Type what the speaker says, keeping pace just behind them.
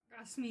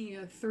Pass me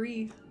a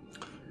 3.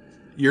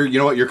 You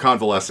know what? You're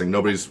convalescing.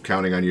 Nobody's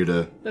counting on you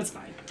to... That's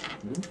fine.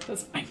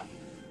 That's fine.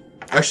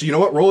 Actually, you know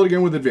what? Roll it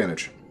again with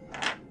advantage.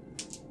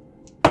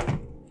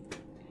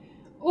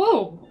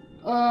 Oh,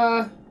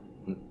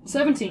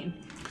 17.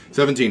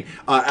 17.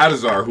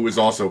 Adazar, who is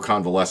also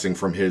convalescing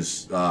from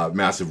his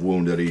massive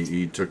wound that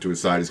he took to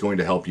his side, is going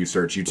to help you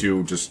search. You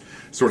two just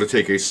sort of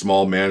take a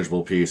small,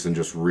 manageable piece and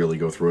just really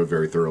go through it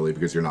very thoroughly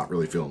because you're not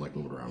really feeling like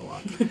moving around a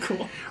lot.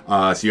 Cool.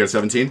 So you got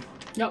 17?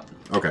 Yep.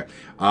 Okay.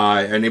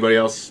 Anybody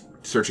else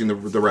searching the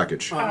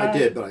wreckage? I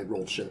did, but I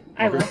rolled shit.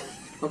 I will.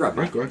 I'll grab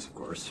my Go ahead. of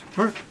course.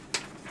 All right.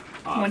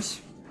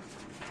 Once.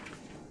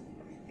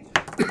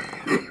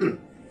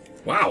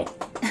 Wow.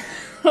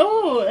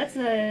 Oh, that's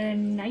a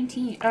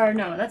 19. Or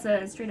no, that's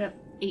a straight up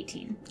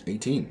 18.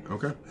 18.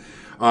 Okay.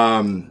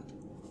 And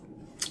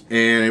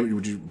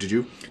did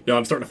you? No,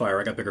 I'm starting to fire.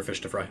 I got bigger fish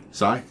to fry.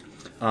 Sai?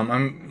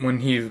 When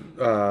he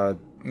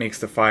makes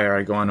the fire,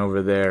 I go on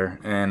over there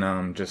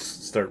and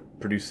just start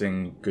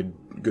producing good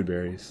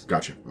berries.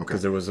 Gotcha. Okay.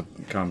 Because there was a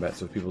combat,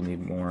 so people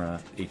need more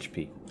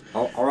HP.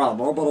 All right,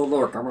 nobody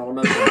look. I'm gonna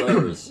make some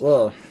berries.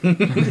 Well,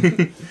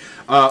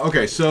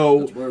 Okay,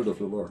 so It's weird if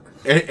you look.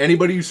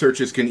 anybody who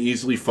searches can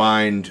easily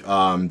find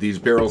these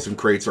barrels and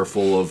crates are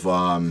full of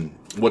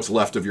what's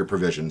left of your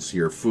provisions,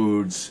 your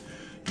foods,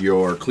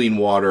 your clean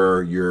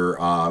water, your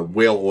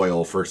whale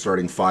oil for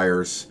starting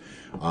fires.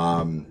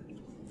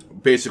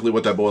 Basically,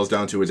 what that boils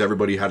down to is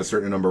everybody had a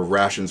certain number of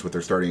rations with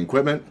their starting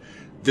equipment.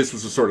 This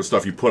was the sort of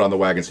stuff you put on the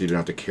wagon so you didn't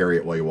have to carry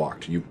it while you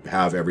walked. You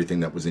have everything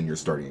that was in your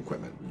starting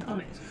equipment.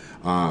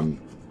 Amazing.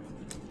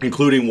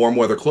 Including warm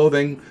weather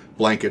clothing,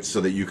 blankets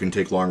so that you can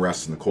take long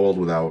rests in the cold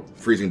without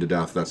freezing to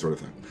death, that sort of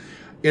thing.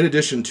 In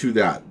addition to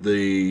that,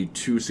 the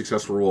two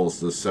successful rolls,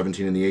 the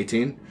 17 and the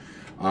 18,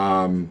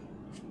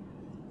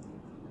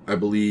 I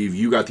believe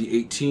you got the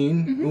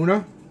 18,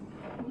 Una.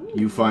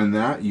 You find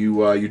that.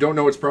 You don't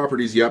know its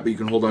properties yet, but you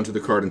can hold on to the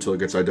card until it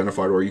gets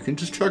identified, or you can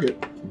just chug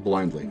it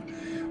blindly.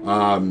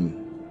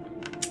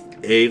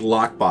 A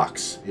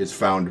lockbox is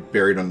found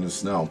buried under the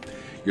snow.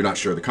 You're not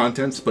sure of the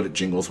contents, but it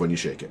jingles when you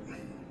shake it.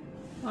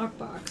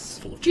 Lockbox.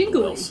 Full of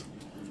Jingly. bells.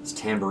 It's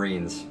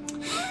tambourines.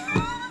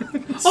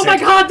 Oh my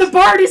god, the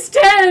bard is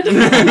dead!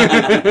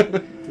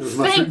 There's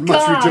Thank much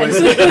God.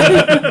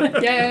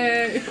 rejoicing.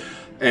 Yay!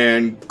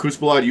 And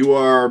Kuzbalad, you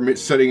are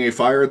setting a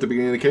fire at the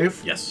beginning of the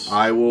cave? Yes.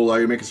 I will allow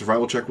you to make a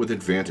survival check with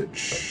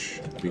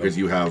advantage, because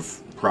you have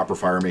proper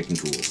fire-making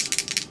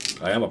tools.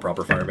 I am a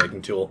proper fire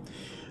making tool.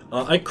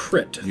 I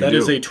crit. You That do.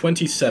 is a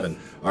 27.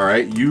 All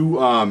right, you,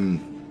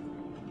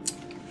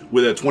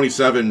 with a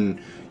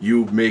 27,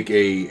 you make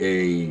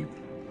a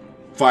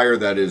fire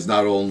that is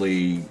not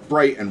only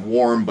bright and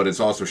warm, but it's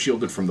also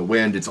shielded from the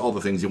wind. It's all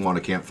the things you want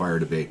a campfire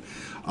to be.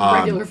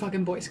 Regular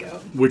fucking Boy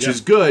Scout. Which is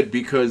good,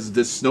 because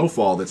this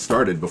snowfall that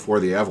started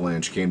before the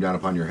avalanche came down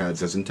upon your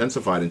heads has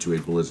intensified into a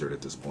blizzard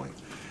at this point.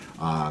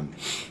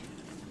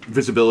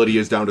 Visibility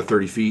is down to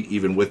 30 feet.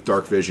 Even with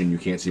dark vision, you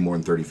can't see more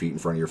than 30 feet in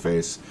front of your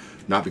face.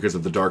 Not because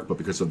of the dark, but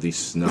because of the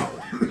snow.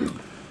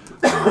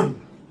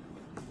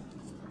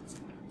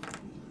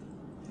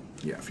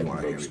 Yeah, if you want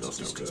to hand me those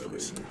tokens,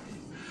 please.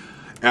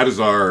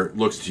 Adazar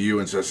looks to you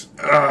and says,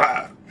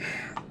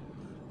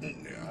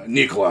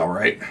 Nicolau,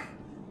 right?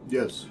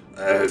 Yes.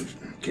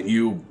 Can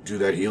you do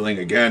that healing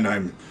again?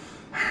 I'm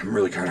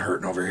really kind of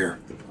hurting over here.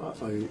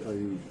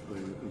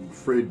 I'm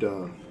afraid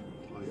I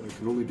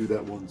can only do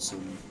that once.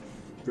 I'm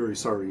very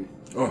sorry.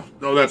 Oh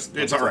no,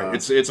 it's all right.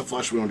 It's a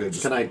flesh wound.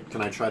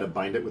 Can I try to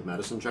bind it with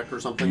medicine check or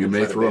something? You and may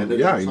try to throw bandage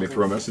it yeah, or you may something?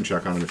 throw a medicine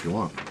check on it if you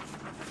want.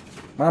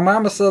 my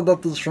mama said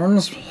that these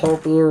shrooms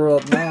help you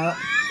at night.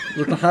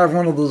 You can have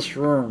one of these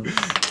shrooms.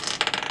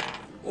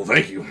 Well,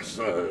 thank you.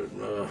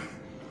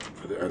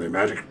 Are they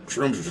magic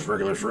shrooms or just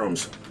regular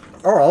shrooms?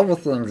 Oh,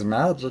 everything's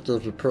magic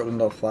if you put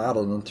enough thought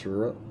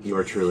into it. You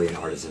are truly an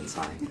artisan,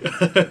 sign.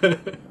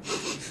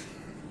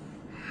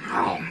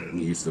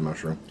 He eats the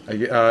mushroom. I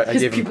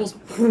His gave him. pupils.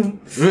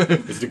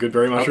 Is it a good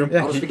berry mushroom? Yeah,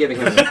 I'll just he- be giving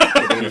him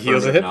he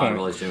heals a hit nod point.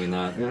 while he's doing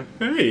that. Yeah.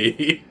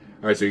 Hey.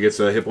 All right, so he gets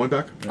a hit point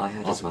back. I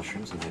had his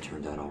mushrooms and I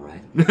turned out all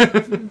right.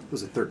 It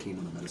was a 13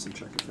 on the medicine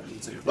check, if that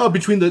means anything. Well,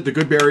 between the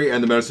good berry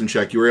and the medicine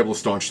check, you were able to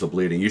staunch the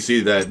bleeding. You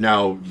see that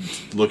now,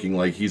 looking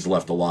like he's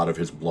left a lot of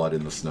his blood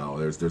in the snow.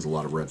 There's a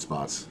lot of red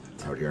spots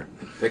out here.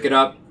 Pick it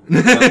up.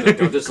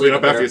 Don't just Clean leave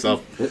up it after there.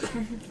 yourself.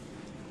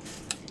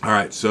 All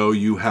right, so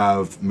you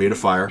have made a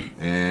fire,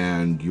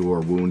 and your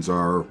wounds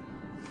are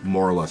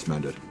more or less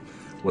mended.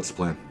 What's the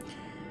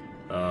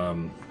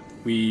plan?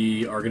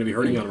 We are going to be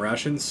hurting on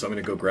rations, so I'm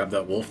going to go grab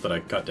that wolf that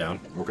I cut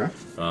down Okay.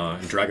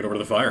 and drag it over to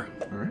the fire.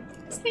 All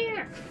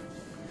right.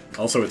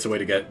 Also, it's a way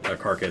to get a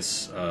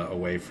carcass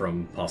away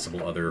from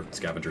possible other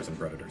scavengers and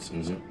predators. So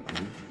we're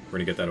going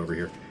to get that over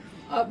here.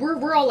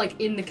 We're all like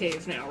in the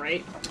cave now,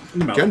 right?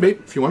 Can be,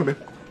 if you want to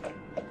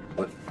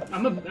be.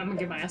 I'm gonna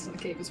get my ass in the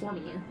cave. It's warm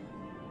in there.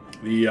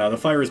 The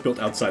fire is built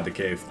outside the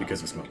cave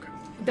because of smoke.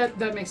 That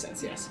makes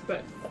sense, yes.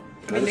 But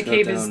I mean, I the just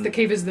cave got is down- the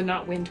cave is the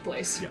not wind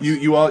place. Yeah.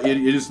 You all, it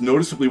is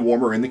noticeably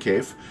warmer in the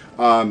cave.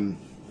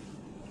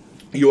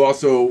 You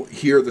also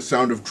hear the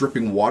sound of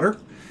dripping water,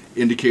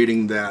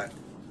 indicating that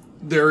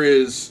there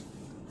is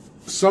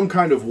some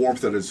kind of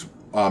warmth that is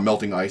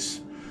melting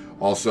ice.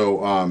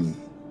 Also,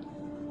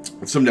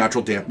 some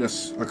natural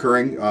dampness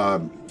occurring,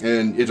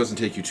 and it doesn't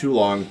take you too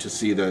long to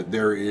see that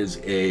there is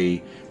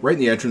right in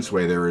the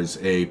entranceway, there is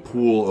a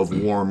pool of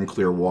warm,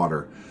 clear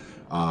water.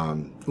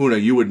 Una,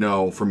 you would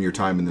know from your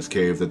time in this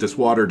cave that this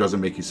water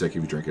doesn't make you sick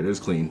if you drink it. It is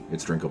clean.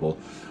 It's drinkable.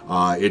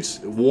 It's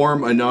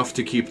warm enough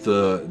to keep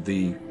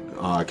the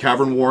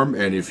cavern warm,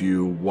 and if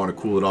you want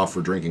to cool it off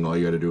for drinking, all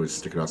you got to do is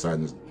stick it outside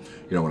in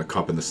a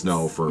cup in the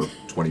snow for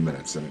 20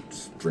 minutes, and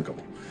it's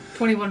drinkable.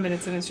 21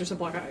 minutes and it's just a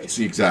block of ice.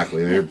 See,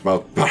 exactly. They're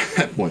about at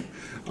that point.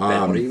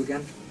 Ben, what are you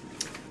again?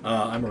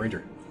 I'm a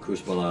ranger.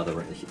 Kuzma, the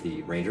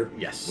ranger?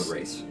 Yes. What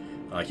race?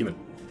 Human.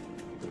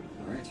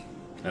 Alright.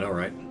 I know,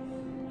 right?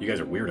 You guys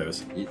are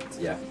weirdos.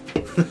 Yeah.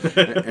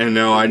 And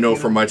now I know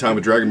from my time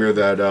with Dragomir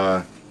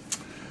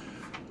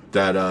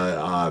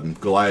that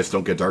Goliaths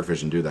don't get dark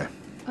vision, do they?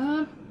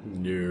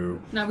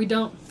 No. We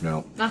don't.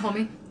 No. Not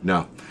homie.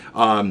 No.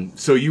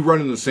 So you run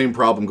into the same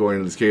problem going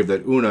into this cave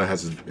that Una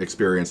has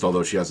experienced,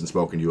 although she hasn't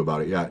spoken to you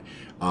about it yet.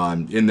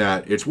 In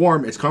that it's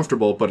warm, it's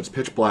comfortable, but it's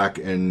pitch black,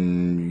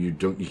 and you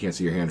can't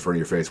see your hand in front of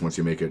your face once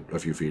you make it a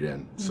few feet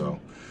in. So,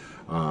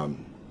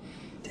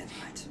 Dead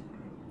lights.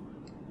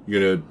 you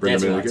gonna bring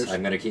them in the lights. cave?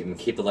 I'm gonna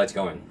keep the lights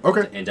going.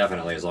 Okay.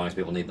 Indefinitely, as long as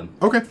people need them.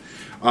 Okay.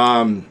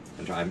 I'm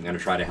gonna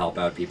try to help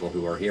out people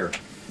who are here.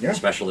 Yeah.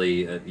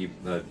 Especially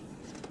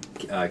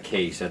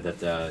Kay said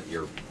that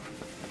you're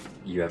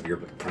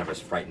kind of a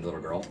frightened little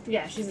girl.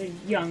 Yeah, she's a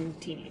young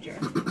teenager.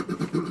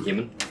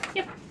 Human.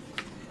 Yep.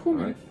 All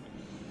right.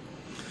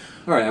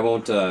 All right. I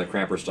won't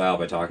cramp her style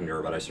by talking to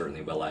her, but I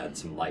certainly will add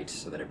some light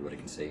so that everybody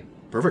can see.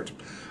 Perfect.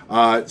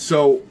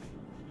 So,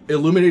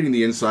 illuminating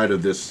the inside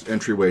of this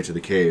entryway to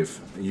the cave,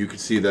 you can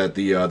see that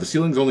the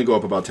ceilings only go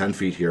up about 10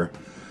 feet here.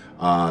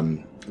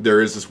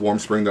 There is this warm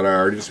spring that I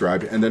already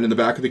described, and then in the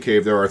back of the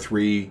cave there are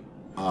 3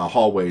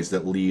 hallways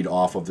that lead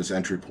off of this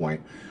entry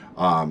point.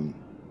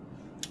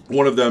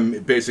 One of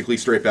them basically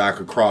straight back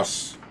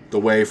across the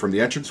way from the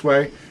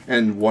entranceway,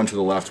 and one to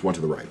the left, one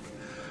to the right.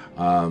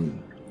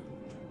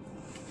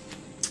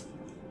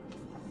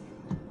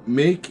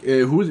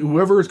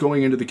 Whoever is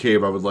going into the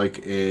cave, I would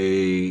like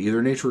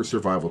either nature or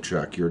survival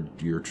check.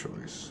 Your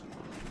choice.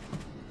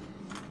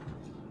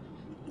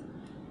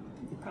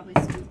 Probably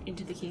scoot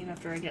into the cave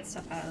after I get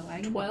stuff out of the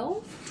wagon.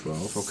 12?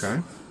 12.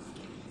 Okay.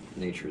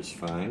 Nature's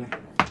fine.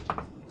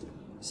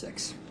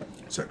 6.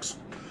 6.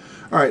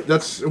 All right.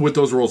 That's with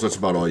those rolls. That's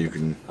about all you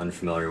can.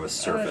 Unfamiliar with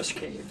surface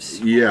caves.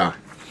 Yeah.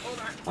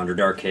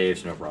 Underdark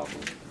caves, no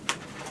problem.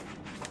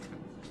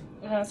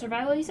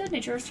 Survival, you said?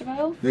 Nature or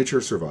survival? Nature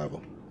or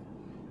survival.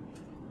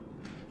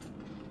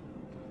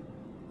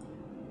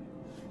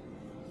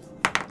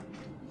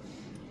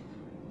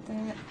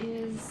 That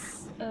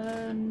is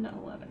an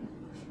 11.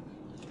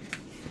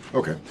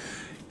 Okay.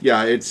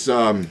 Yeah, it's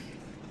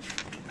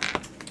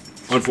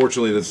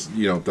unfortunately that's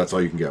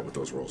all you can get with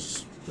those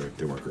rolls.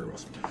 They weren't great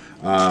rolls.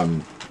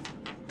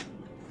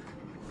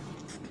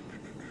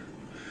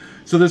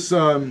 So this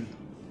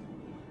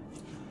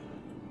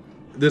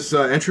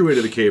entryway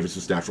to the cave is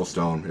just natural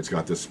stone. It's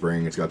got this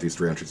spring. It's got these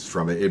 3 entrances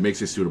from it. It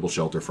makes a suitable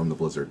shelter from the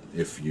blizzard.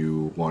 If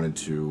you wanted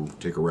to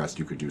take a rest,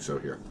 you could do so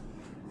here.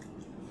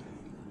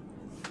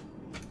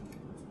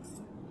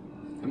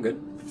 I'm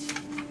good.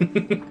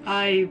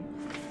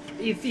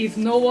 If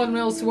no one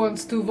else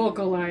wants to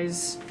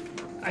vocalize,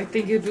 I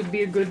think it would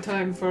be a good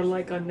time for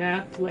like a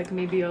nap, like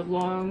maybe a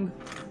long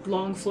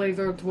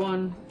flavored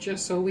one,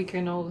 just so we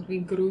can all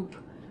regroup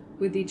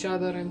with each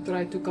other and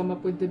try to come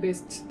up with the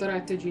best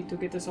strategy to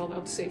get us all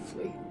out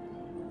safely.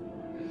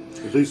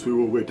 At least we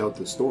will wait out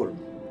the storm.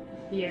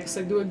 Yes,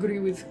 I do agree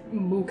with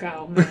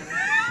Mukau,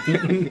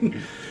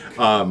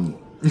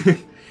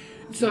 man.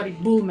 Sorry,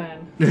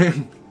 Bullman.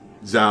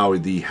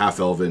 Zhao, the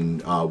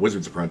half-elven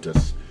wizard's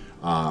apprentice,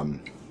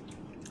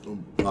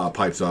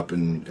 pipes up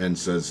and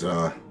says,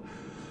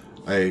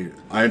 I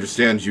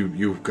understand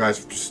you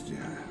guys just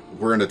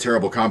were in a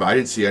terrible combat. I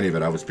didn't see any of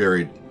it. I was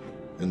buried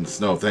in the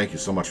snow. Thank you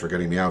so much for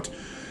getting me out.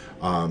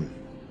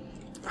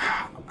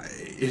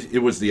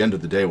 It was the end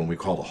of the day when we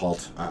called a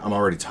halt. I'm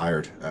already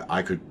tired.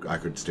 I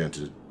could stand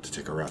to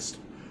take a rest.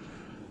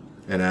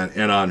 And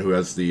Anon, who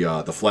has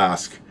the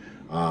flask,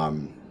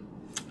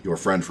 your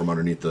friend from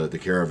underneath the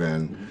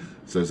caravan,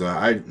 says,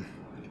 I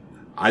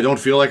don't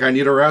feel like I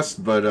need a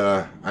rest,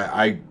 but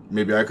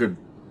maybe I could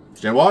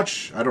stand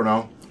watch. I don't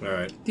know. All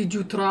right. Did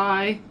you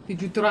try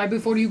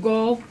before you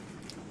go?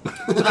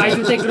 Try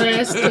to take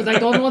rest, because I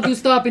don't want to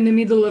stop in the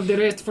middle of the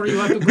rest for you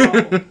have to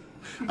go.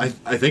 I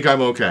think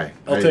I'm okay.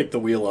 I'll take the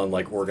wheel on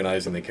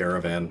organizing the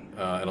caravan,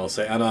 and I'll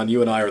say, Anon,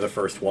 you and I are the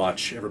first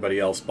watch. Everybody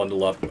else,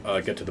 bundle up,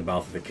 get to the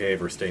mouth of the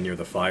cave, or stay near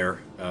the fire.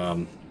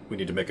 We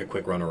need to make a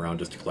quick run around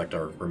just to collect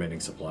our remaining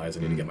supplies. I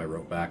need to get my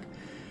rope back,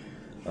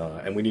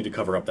 and we need to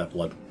cover up that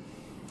blood.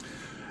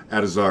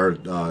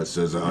 Adazar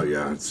says, "Oh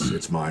yeah,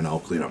 it's mine. I'll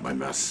clean up my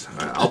mess.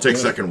 I'll take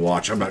second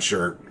watch. I'm not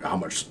sure how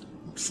much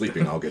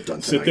sleeping I'll get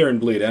done tonight." Sit there and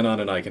bleed. Anon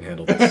and I can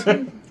handle this.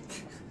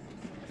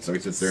 So he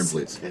sits there and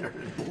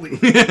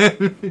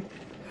bleeds.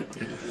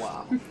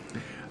 Wow.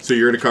 So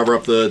you're going to cover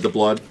up the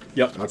blood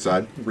Yep.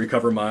 outside?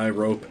 Recover my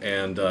rope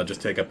and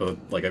just take up a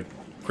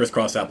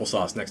crisscross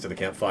applesauce next to the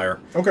campfire.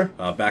 Okay.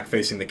 Back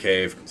facing the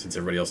cave, since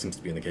everybody else seems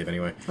to be in the cave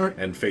anyway. All right.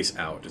 And face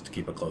out, just to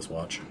keep a close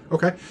watch.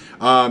 Okay.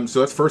 So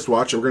that's first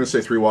watch. We're going to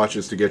say 3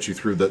 watches to get you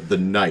through the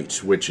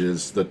night, which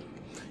is the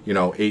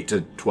 8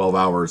 to 12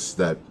 hours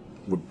that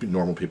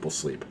normal people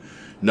sleep.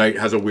 Night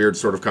has a weird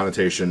sort of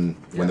connotation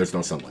when there's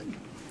no sunlight.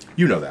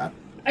 You know that.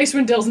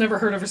 Icewind Dale's never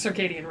heard of a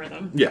circadian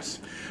rhythm. Yes.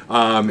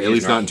 At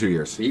least not in 2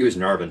 years. We use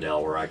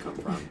Narvandale, where I come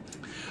from.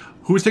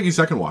 Who is taking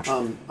second watch?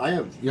 I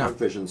have Yeah. dark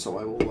vision, so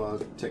I will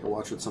take a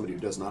watch with somebody who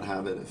does not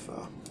have it if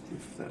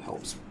that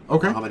helps.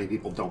 Okay. How many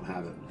people don't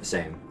have it?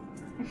 Same.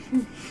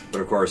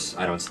 But of course,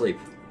 I don't sleep.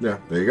 Yeah,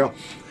 there you go.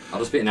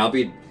 I'll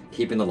be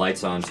keeping the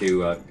lights on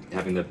too,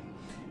 having the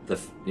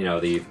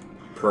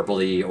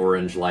purpley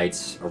orange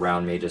lights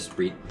around me, just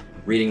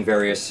reading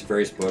various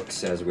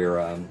books as we're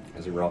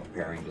all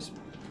preparing, just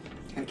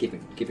kind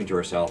of keeping to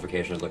ourselves,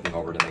 occasionally looking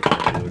over to make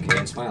sure everything's okay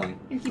and smiling.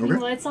 You're keeping the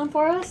lights on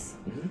for us?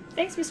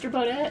 Thanks, Mr.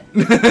 Bodette.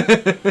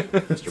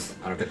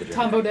 I don't get the joke.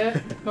 Tom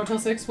Bodette, Motel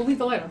 6. We'll leave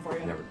the light on for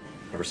you.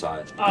 Never saw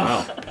it.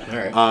 Wow. All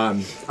right.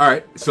 All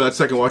right, so that's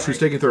second watch. Who's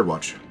taking third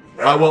watch?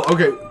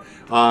 Okay.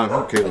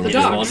 Okay. The Just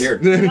dogs.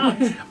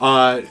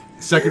 volunteered.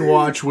 Second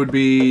watch would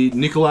be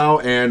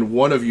Nicolau and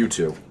one of you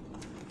two.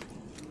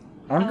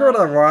 I'm good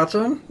at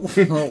watching.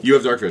 You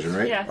have dark vision,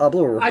 right? Yeah. I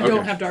do. I don't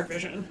Okay. have dark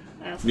vision.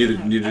 I also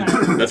Neither.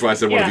 have- That's why I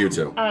said one of yeah. you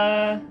two.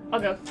 I'll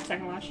go.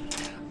 Second watch.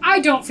 I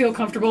don't feel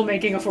comfortable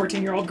making a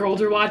 14-year-old girl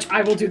do watch.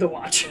 I will do the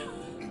watch.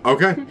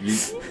 Okay.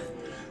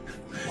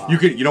 You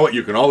can. You know what?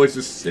 You can always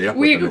just stay up.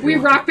 We with them if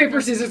you want rock paper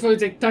scissors. We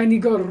take tiny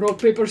girl rock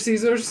paper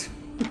scissors.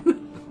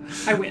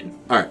 I win.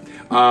 to. All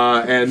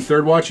right. And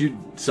third watch.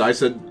 I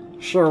said.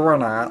 Sure, why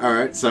not? All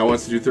right. Sai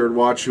wants to do third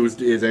watch.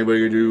 Is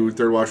anybody gonna do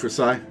third watch with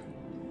Sai?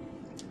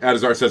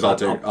 Adazar says I'll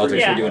take. I'll take.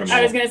 Yeah, doing them I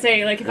all. was gonna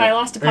say, like, if I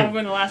lost to Pablo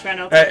in the last round,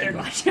 I'll take third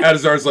watch.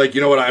 Adazar's like,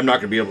 you know what? I'm not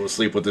gonna be able to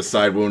sleep with this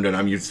side wound, and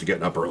I'm used to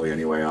getting up early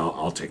anyway.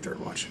 I'll take third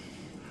watch.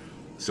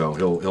 So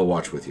he'll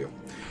watch with you.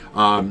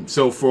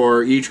 So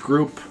for each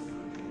group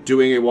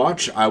doing a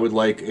watch, I would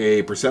like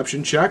a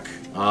perception check.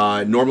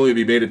 Normally it'd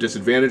be made at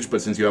disadvantage,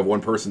 but since you have one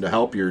person to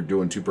help, you're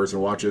doing 2-person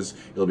watches.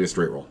 It'll be a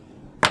straight roll.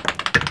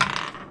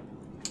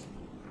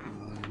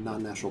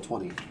 Non-natural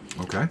 20.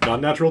 Okay.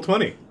 Non-natural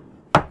 20.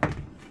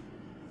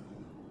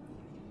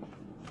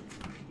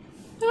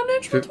 Oh,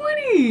 natural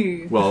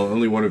 20. Well,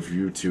 only one of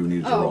you two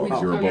needed to roll.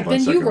 'Cause you were both on Then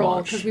you second roll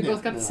watch. because we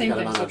both got the Yeah, same I got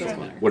thing. a So it non-natural doesn't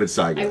 20. matter. What did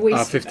Sai I get?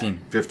 wasted 15.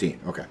 15.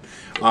 Okay.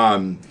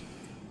 And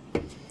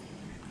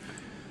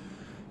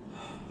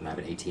I have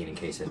an 18 in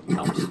case it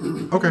helps.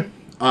 Okay.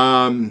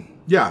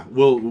 Yeah.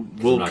 We'll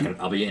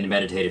keep, I'll be in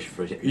meditation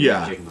for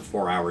Yeah. for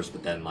 4 hours,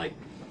 but then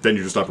then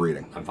you just stop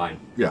reading. I'm fine.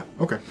 Yeah.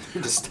 Okay.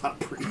 Just stop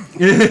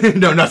breathing.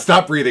 No, not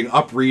stop breathing.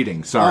 Up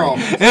reading. Sorry. Oh,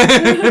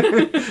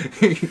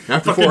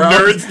 After Fucking 4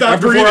 hours, nerd, stop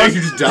after 4 breathing. hours,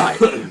 you just die.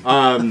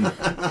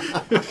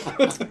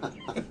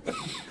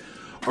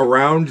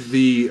 Around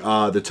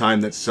the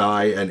time that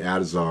Sai and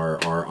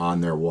Adazar are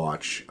on their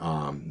watch,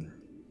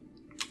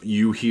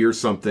 you hear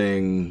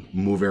something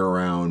moving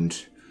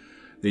around.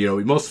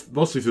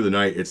 Mostly through the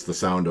night, it's the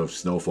sound of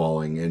snow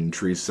falling and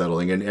trees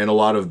settling, and a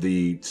lot of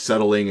the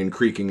settling and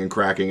creaking and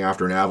cracking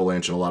after an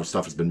avalanche, and a lot of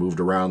stuff has been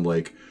moved around.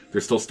 Like,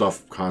 there's still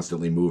stuff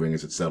constantly moving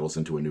as it settles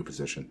into a new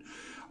position.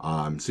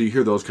 So you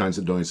hear those kinds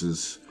of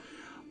noises.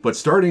 But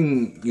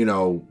starting,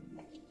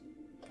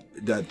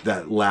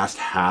 that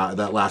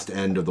last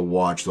end of the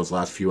watch, those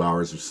last few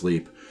hours of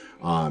sleep,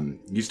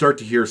 you start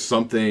to hear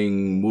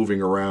something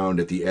moving around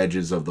at the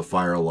edges of the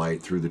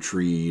firelight through the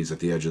trees at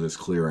the edge of this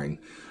clearing.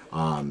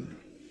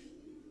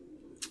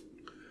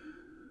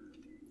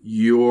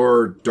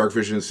 Your dark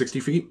vision is 60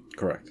 feet?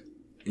 Correct.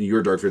 And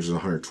your dark vision is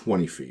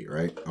 120 feet,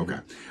 right? Okay.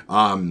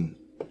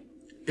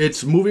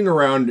 It's moving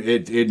around.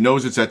 It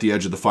knows it's at the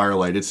edge of the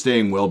firelight. It's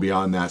staying well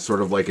beyond that,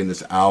 sort of like in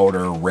this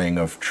outer ring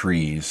of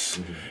trees,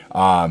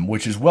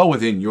 which is well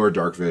within your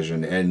dark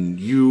vision. And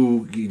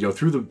you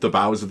through the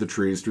boughs of the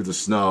trees, through the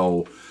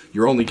snow,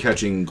 you're only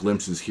catching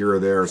glimpses here or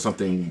there,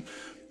 something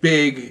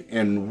big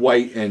and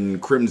white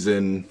and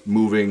crimson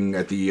moving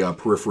at the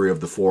periphery of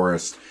the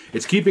forest.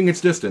 It's keeping its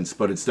distance,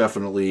 but it's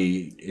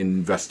definitely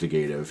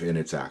investigative in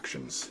its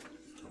actions.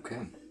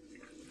 Okay.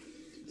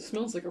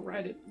 Smells like a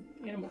ride at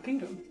Animal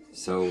Kingdom.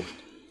 So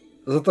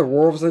Is it the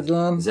wolves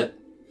again?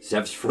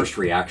 Zev's first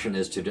reaction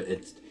is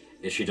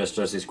she just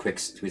does these quick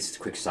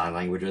sign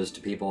languages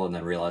to people, and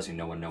then realizing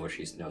no one knows what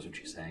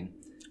she's saying.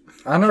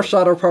 I know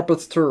shadow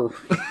puppets too.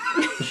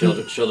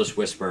 She'll just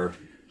whisper,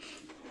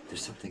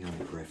 "There's something on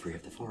the periphery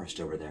of the forest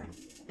over there.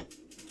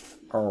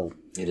 Oh.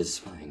 It is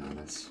spying on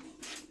us."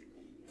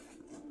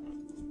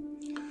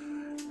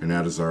 And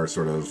Adazar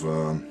sort of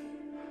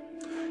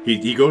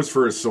he goes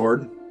for his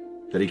sword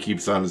that he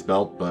keeps on his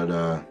belt, but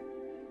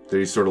then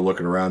he's sort of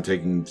looking around,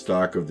 taking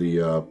stock of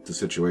the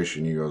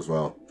situation. He goes,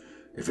 "Well,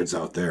 if it's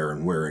out there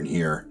and we're in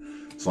here,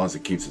 as long as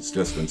it keeps its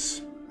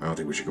distance, I don't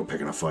think we should go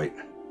picking a fight."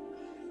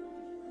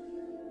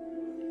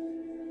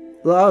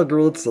 Yeah, I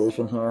agree, it's safe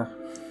in here.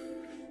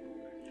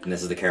 And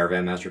this is the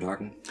caravan master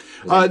talking?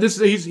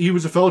 He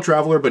was a fellow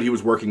traveler, but he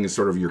was working as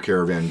sort of your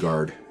caravan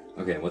guard.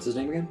 Okay, what's his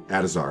name again?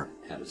 Adazar.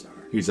 Adazar.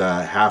 He's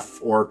a half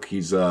orc.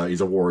 He's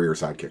a warrior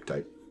sidekick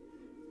type.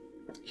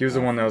 He was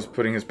the one that was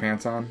putting his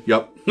pants on.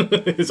 Yep.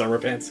 His armor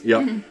pants.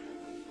 Yep.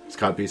 His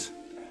codpiece.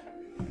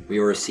 We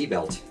were a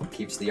seatbelt.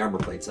 Keeps the armor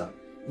plates up.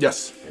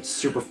 Yes. It's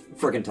super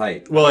friggin'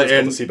 tight. Well, It's called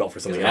and a seatbelt for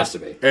It something has else. to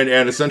be.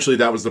 and essentially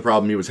that was the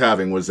problem he was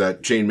having, was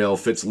that chainmail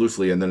fits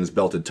loosely and then is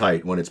belted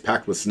tight. When it's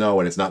packed with snow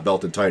and it's not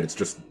belted tight, it's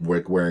just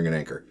like wearing an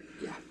anchor.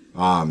 Yeah.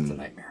 It's a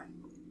nightmare.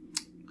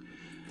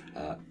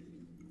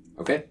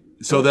 Okay.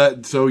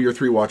 So your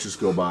 3 watches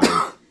go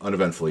by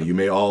uneventfully. You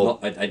may all.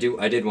 Well, I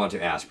did want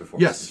to ask before.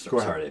 Yes, go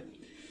ahead.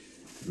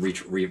 Sorry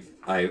to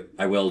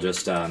I will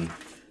just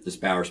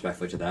bow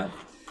respectfully to that.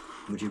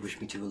 Would you wish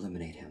me to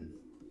eliminate him?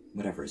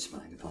 Whatever is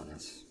smiling upon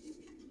us.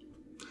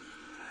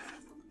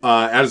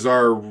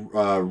 Adazar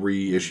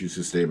reissues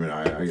his statement.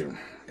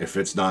 If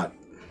it's not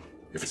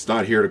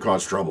here to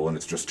cause trouble and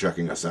it's just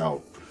checking us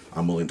out,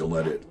 I'm willing to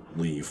let it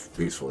leave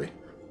peacefully.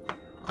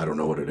 I don't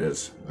know what it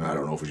is. I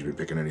don't know if we should be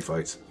picking any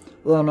fights.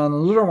 Yeah,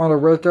 man, you don't want to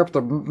wake up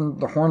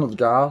the horned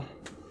god.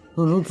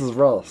 He needs his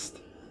rest.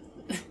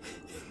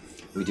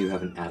 We do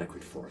have an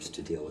adequate force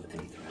to deal with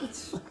any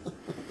threats.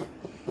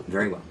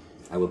 Very well.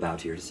 I will bow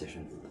to your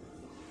decision.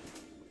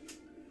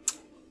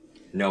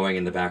 Knowing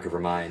in the back of her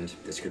mind,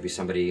 this could be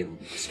somebody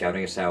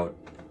scouting us out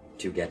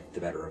to get the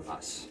better of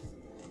us.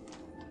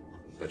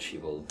 But she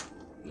will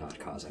not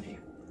cause any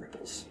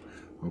ripples.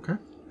 Okay.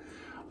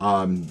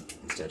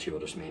 Instead, she will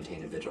just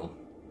maintain a vigil.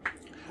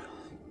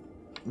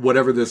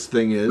 Whatever this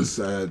thing is,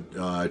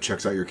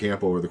 checks out your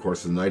camp over the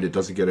course of the night. It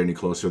doesn't get any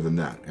closer than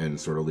that, and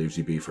sort of leaves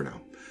you be for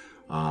now.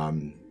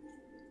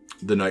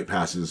 The night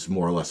passes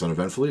more or less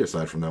uneventfully.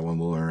 Aside from that one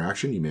little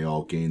interaction, you may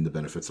all gain the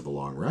benefits of a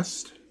long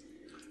rest.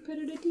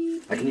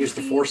 I can use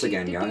the force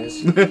again,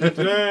 guys.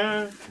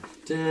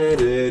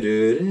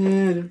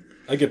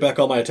 I get back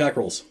all my attack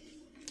rolls.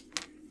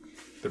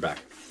 They're back.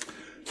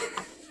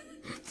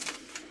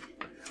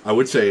 I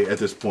would say at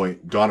this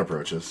point, Dawn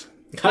approaches,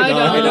 Hi,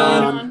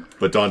 Dawn.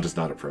 but Dawn does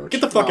not approach.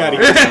 Get the fuck out of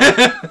here.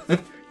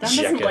 Dawn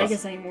doesn't Jackass. like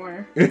us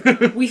anymore.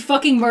 We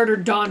fucking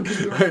murdered Dawn because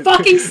we were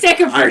fucking sick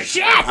of her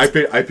shit! I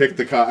picked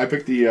the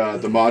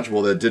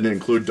module that didn't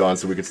include Dawn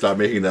so we could stop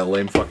making that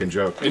lame fucking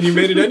joke. And you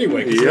made it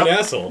anyway, because you're an Yep.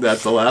 asshole.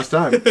 That's the last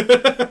time.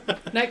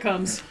 That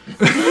comes.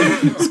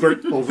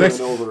 Squirt. Over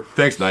and over.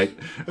 Thanks, Knight.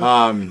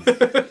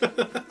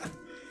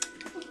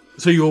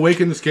 So you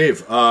awaken this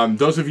cave.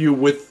 Those of you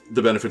with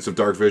the benefits of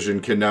dark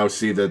vision can now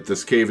see that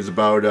this cave is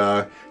about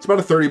a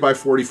 30 by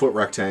 40 foot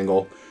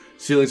rectangle.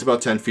 Ceiling's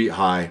about 10 feet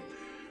high.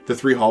 The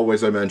 3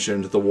 hallways I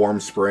mentioned, the warm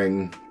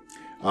spring,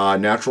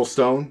 natural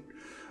stone.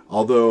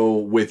 Although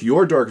with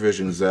your dark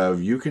vision,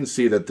 Zev, you can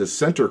see that the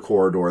center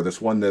corridor, this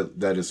one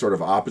that is sort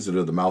of opposite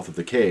of the mouth of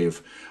the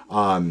cave,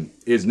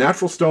 is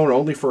natural stone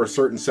only for a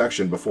certain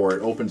section before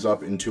it opens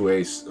up into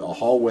a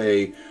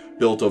hallway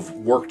built of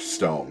worked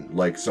stone,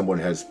 like someone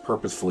has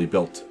purposefully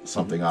built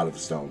something out of the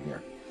stone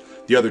here.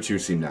 The other 2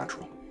 seem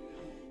natural.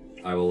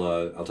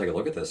 I'll take a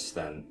look at this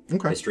then.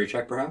 Okay. History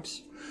check,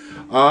 perhaps.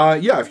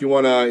 Yeah, if you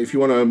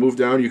wanna move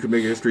down, you can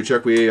make a history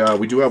check.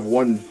 We do have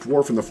one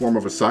dwarf in the form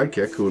of a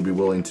sidekick who would be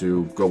willing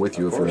to go with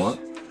you Of if you course. want.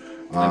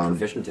 I'm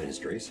proficient in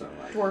history, so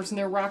Dwarves and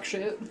their rock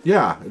shit.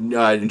 Yeah,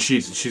 and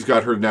she's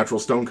got her natural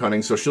stone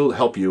cunning, so she'll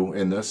help you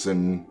in this.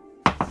 And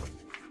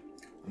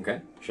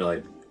okay. Shall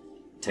I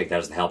take that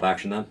as the help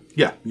action then?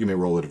 yeah, you may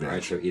roll at All right.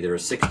 advantage. So either a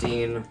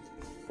 16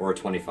 or a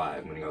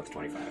 25. I'm gonna go with the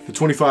 25. The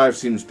 25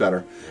 seems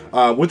better.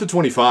 With the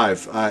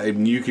 25,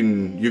 you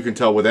can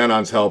tell with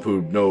Anon's help,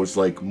 who knows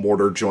like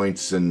mortar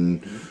joints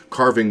and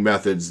carving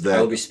methods, I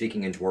will that. be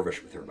speaking in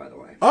Dwarvish with her, by the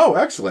way. Oh,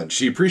 excellent!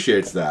 She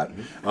appreciates that.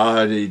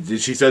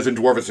 She says in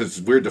Dwarvish, it's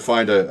weird to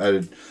find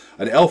an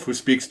elf who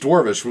speaks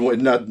Dwarvish,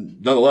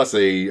 nonetheless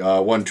a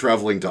one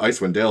traveling to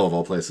Icewind Dale of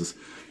all places.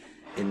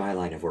 In my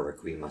line of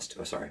work, we must.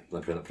 Oh, sorry.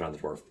 Let me put on the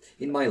dwarf.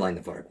 In my line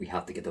of work, we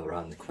have to get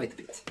around quite a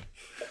bit.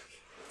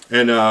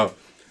 And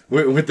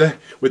with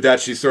that,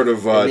 she sort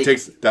of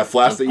takes that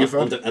flask that you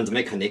found. and to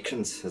make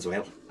connections as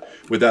well.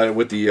 With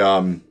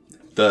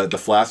the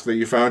flask that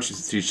you found,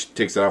 she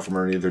takes it out from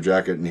underneath her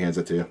jacket and hands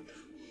it to you.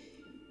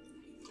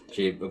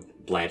 She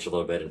blanch a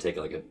little bit and take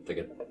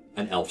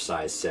an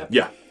elf-sized sip.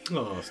 Yeah.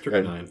 Oh,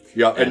 strychnine. And,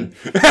 yeah, and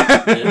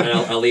and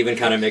I'll even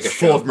kind of make a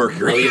show. Full of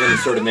mercury. I'll even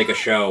sort of make a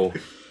show,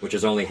 which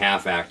is only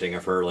half acting,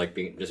 of her like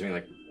being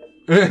like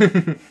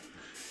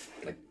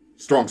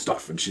strong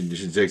stuff, and she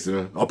takes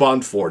a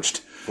bond forged.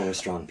 for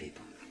strong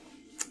people.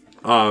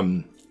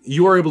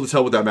 You are able to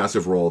tell with that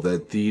massive roll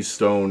that these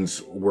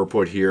stones were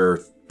put here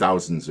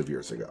thousands of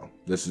years ago.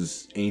 This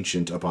is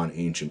ancient upon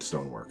ancient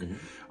stonework.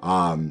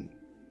 And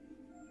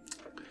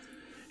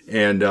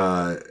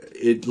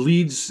it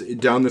leads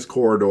down this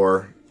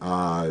corridor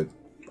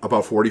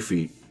about 40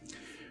 feet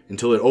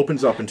until it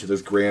opens up into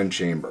this grand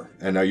chamber.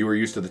 And now you were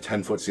used to the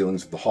 10-foot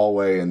ceilings of the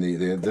hallway, and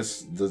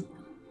the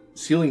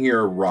ceiling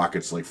here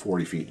rockets like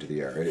 40 feet into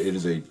the air. It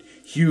is a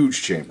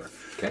huge chamber.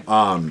 Okay.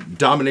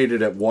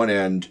 Dominated at one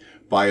end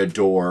by a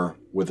door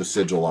with a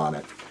sigil on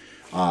it.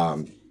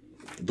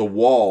 the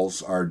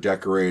walls are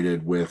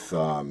decorated with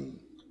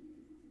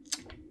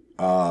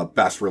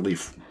bas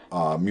relief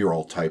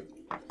mural type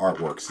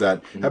artworks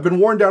that have been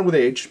worn down with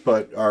age,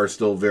 but are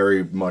still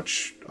very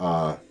much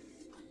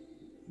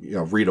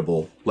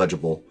readable,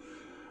 legible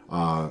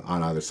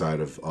on either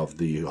side of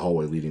the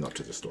hallway leading up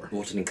to the store.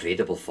 What an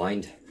incredible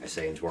find, I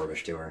say in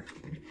Dwarvish to her.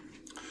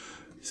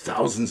 It's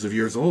thousands of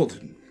years old.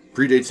 It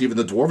predates even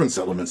the dwarven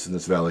settlements in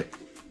this valley.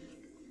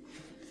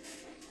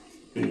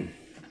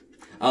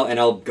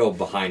 I'll go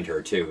behind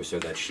her, too, so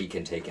that she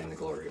can take in the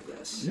glory of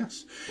this.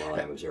 Yes. While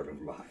I'm observing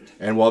from behind.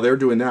 And while they're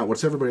doing that,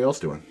 what's everybody else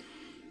doing?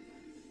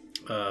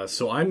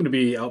 So I'm going to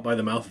be out by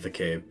the mouth of the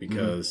cave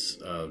because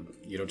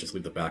you don't just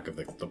leave the back of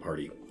the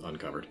party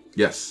uncovered.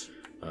 Yes.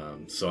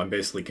 So I'm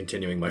basically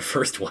continuing my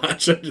first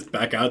watch. I'm just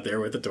back out there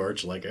with the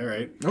torch, like, all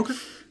right. Okay.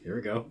 Here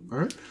we go. All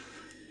right.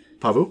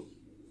 Pavu?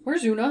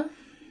 Where's Una?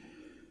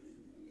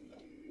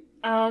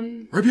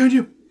 Right behind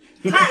you.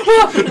 And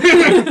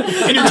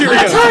your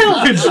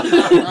Cheerios.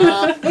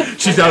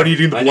 She's out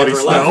eating the bloody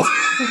snow.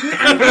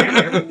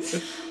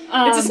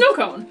 It's a snow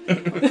cone.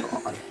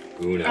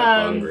 Una,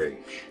 hungry.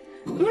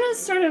 Una's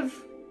sort of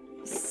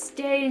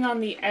staying on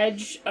the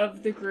edge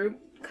of the group,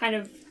 kind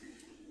of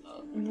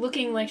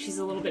looking like she's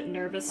a little bit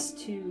nervous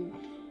to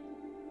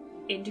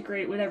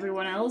integrate with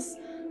everyone else,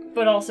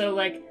 but also,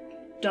 like,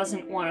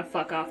 doesn't want to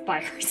fuck off by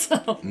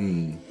herself.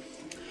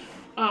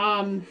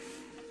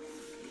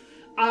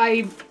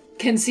 I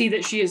can see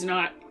that she is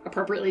not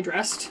appropriately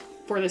dressed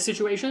for this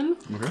situation.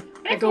 Okay.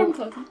 I go,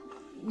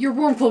 your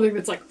warm clothing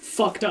that's, like,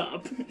 fucked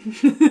up.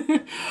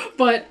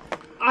 But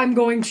I'm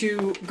going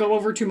to go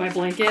over to my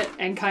blanket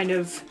and kind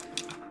of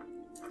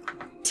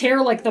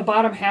tear, like, the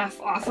bottom half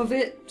off of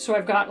it. So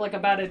I've got, like,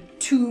 about a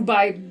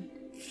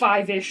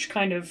 2x5-ish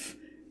kind of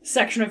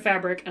section of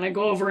fabric. And I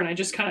go over and I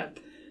just kind of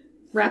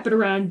wrap it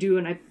around you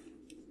and I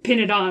pin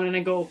it on and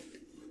I go,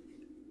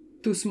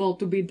 too small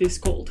to be this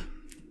cold.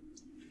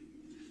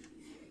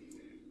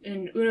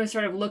 And Una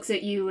sort of looks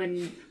at you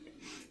and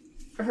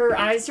her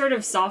eyes sort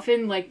of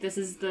soften, like this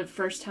is the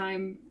first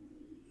time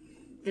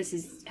this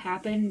has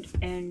happened,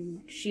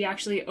 and she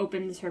actually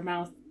opens her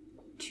mouth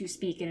to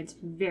speak, and it's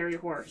very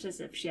hoarse,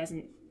 as if she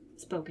hasn't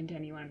spoken to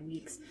anyone in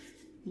weeks.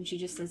 And she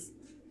just says,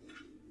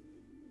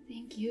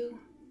 "Thank you."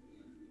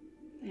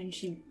 And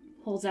she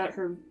holds out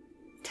her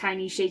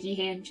tiny, shaky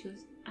hand. She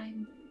goes,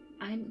 I'm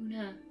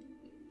Una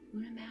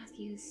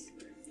Matthews.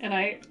 And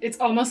it's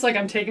almost like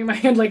I'm taking my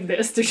hand like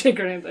this to shake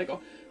her hand. I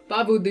go,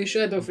 Babu the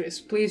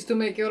Shadowfish, pleased to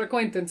make your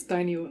acquaintance,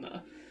 Tiny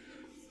Una.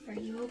 Are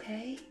you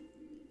okay?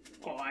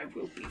 Oh, I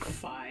will be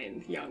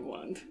fine, young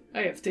one.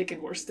 I have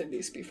taken worse than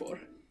this before.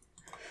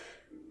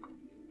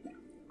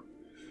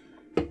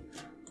 I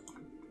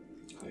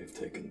have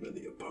taken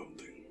many a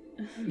pounding.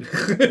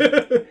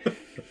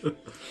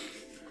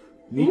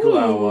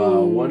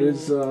 Nicolau, what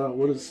is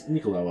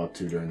Nicolau up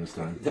to during this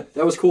time?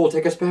 That was cool.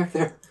 Take us back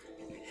there.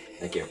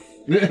 Thank you.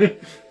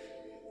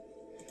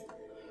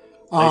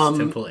 Nice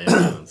temple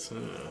ambulance.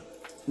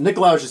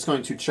 Nicolau is just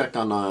going to check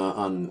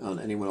on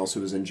anyone else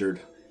who is injured.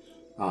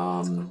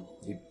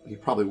 He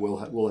probably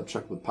will have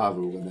checked with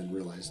Pavu and then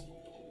realized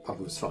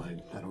Pavu's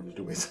fine. I don't need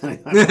to waste any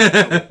time.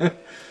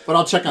 But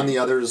I'll check on the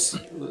others,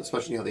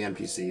 especially the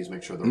NPCs,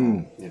 make sure they're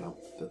all,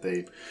 that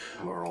they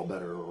are all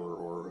better,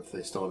 or if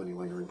they still have any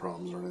lingering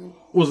problems or anything.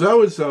 Well,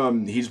 Zoe is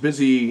he's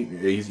busy.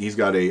 He's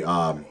got a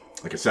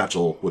like a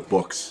satchel with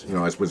books,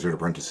 as wizard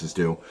apprentices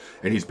do,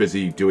 and he's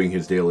busy doing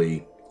his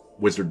daily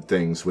wizard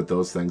things with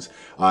those things.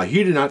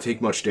 He did not take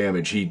much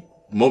damage. He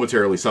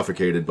momentarily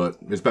suffocated, but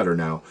is better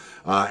now.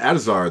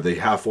 Adazar, the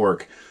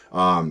half-orc,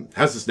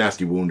 has this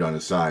nasty wound on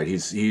his side.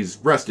 He's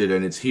rested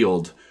and it's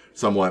healed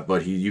somewhat,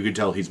 but you can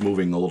tell he's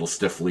moving a little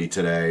stiffly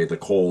today. The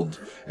cold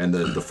and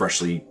the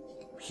freshly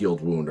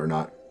healed wound are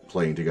not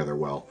playing together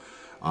well.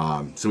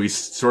 So he's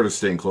sort of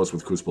staying close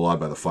with Kuzbalad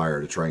by the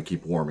fire to try and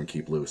keep warm and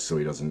keep loose so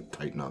he doesn't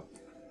tighten up.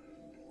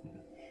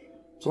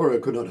 Sorry I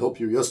could not help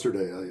you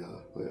yesterday.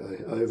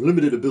 I have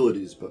limited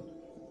abilities, but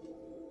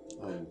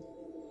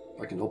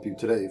I can help you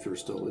today if you're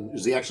still...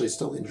 Is he actually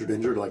still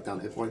injured, like down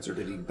hit points, or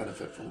did he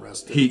benefit from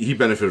rest? He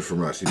benefited from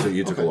rest.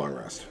 He took a long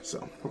rest,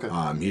 so... Okay.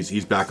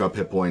 He's back up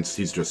hit points.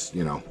 He's just,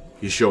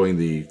 he's showing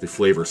the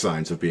flavor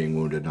signs of being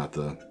wounded, not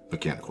the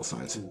mechanical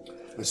signs.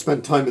 I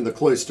spent time in the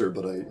cloister,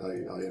 but I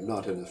am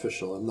not an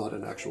official. I'm not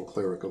an actual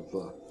cleric of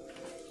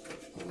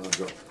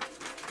Adra.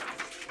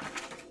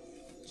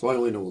 So I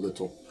only know a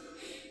little.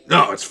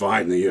 No, it's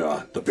fine.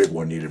 The big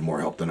one needed more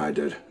help than I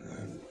did.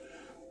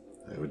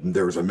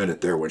 There was a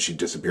minute there when he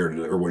disappeared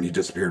into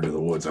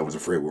the woods. I was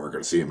afraid we weren't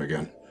going to see him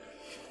again.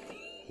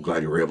 I'm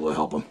glad you were able to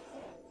help him.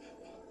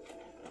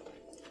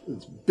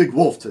 It's big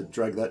wolf to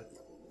drag that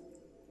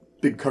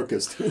big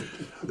carcass.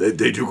 They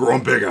do grow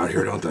them big out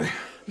here, don't they?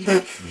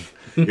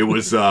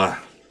 It's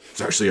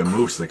actually a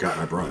moose that got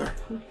my brother.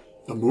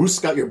 A moose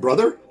got your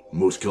brother? A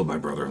moose killed my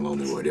brother in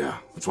Lonelywood, yeah.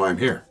 That's why I'm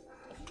here.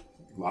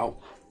 Wow.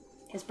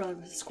 His brother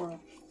was a squirrel.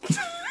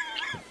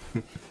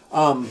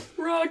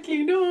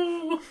 Rocky,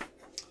 no!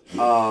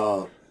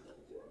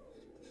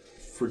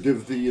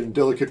 Forgive the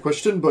indelicate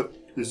question, but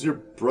is your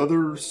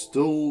brother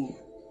still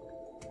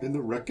In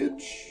the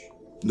wreckage?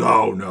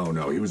 No.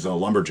 He was a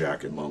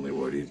lumberjack in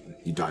Lonelywood.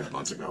 He died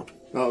months ago.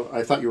 Oh,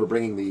 I thought you were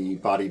bringing the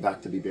body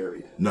back to be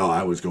buried. No,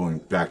 I was going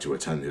back to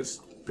attend his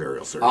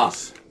burial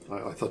service.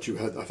 I thought you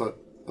had. I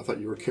thought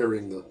you were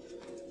carrying the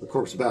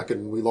corpse back,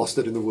 and we lost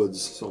it in the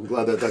woods. So I'm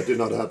glad that did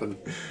not happen.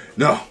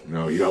 No,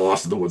 you got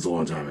lost in the woods a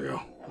long time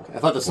ago. I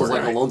thought this was Poor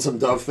like guy. a Lonesome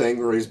Dove thing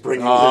where he's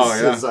bringing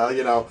his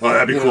you know. Oh,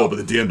 that'd be you cool, know. but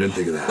the DM didn't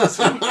think of that.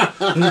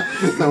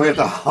 So. Then we have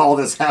to haul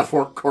this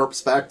half-orc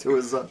corpse back to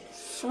his At least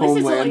it's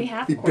only homeland.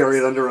 half Be corpse.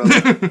 buried under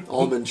an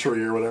almond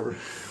tree or whatever.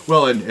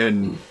 Well,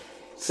 and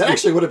That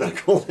actually would have been a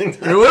cool thing.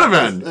 it would have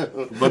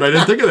been, but I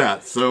didn't think of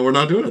that, so we're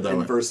not doing it that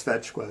way. Inverse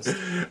fetch quest.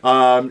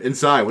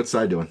 Inside, what's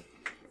Sai doing?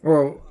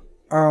 Well,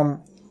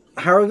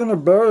 how are we gonna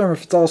bury him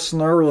if it's all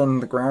snowy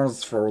and the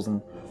ground's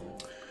frozen?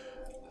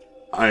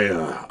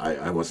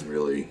 I wasn't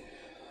really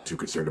too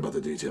concerned about the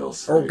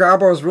details. Oh,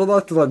 Gabos, we'd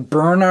like to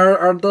burn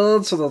our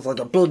dead, so there's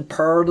a big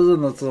party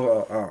and it's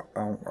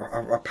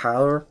a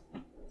pyre.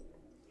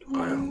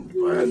 I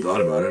hadn't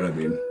thought about it. I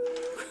mean,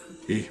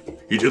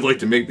 he did like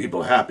to make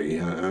people happy.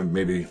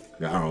 Maybe I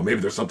don't know. Maybe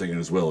there's something in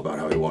his will about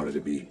how he wanted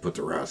to be put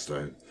to rest.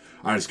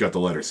 I just got the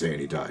letter saying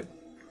he died.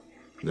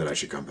 That I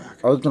should come back.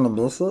 Are you gonna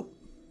miss it?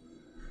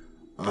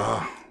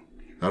 Not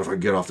if I can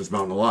get off this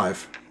mountain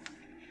alive.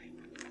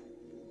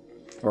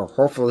 Well,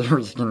 hopefully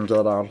we can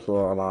get out here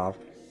alive.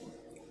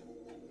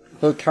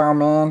 Hey,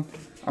 Cowman,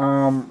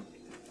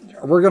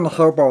 we're gonna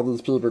help all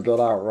these people get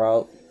out,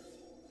 right?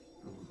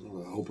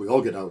 I hope we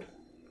all get out.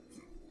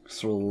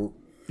 Sweet.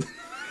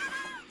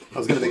 I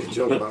was going to make a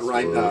joke about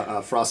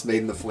Ryan, Frost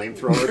Maiden the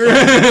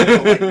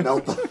Flamethrower.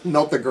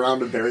 Melt the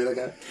ground and bury the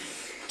guy.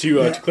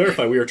 To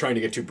clarify, we were trying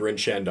to get to Bryn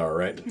Shandar,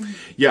 right?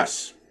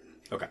 Yes.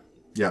 Okay.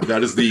 Yeah,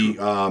 that is the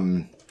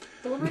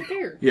The one right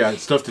there. yeah,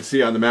 it's tough to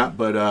see on the map,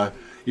 but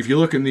if you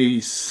look in the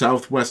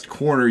southwest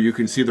corner, you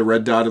can see the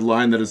red dotted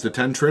line that is the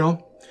 10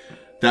 trail.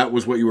 That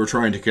was what you were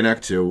trying to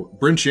connect to.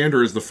 Bryn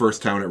Shandar is the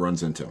first town it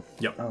runs into.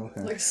 Yep. Oh,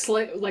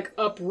 okay. Like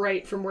up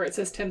right from where it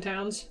says 10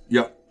 towns.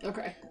 Yep.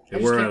 Okay. I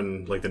And just we're can't-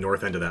 on like the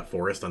north end of that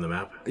forest on the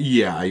map.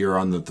 Yeah, you're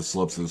on the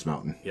slopes of this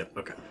mountain. Yep.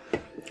 Okay.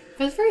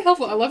 That's very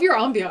helpful. I love your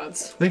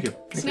ambiance. Thank you.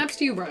 Snaps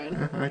to you,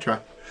 Brian. I try.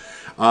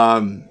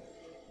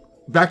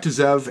 Back to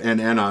Zev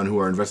and Anon, who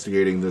are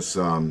investigating this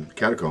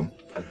catacomb.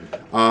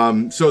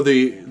 So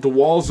the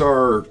walls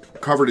are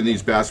covered in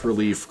these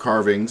bas-relief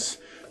carvings.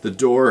 The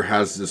door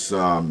has this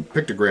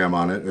pictogram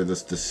on it, or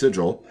this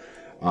sigil,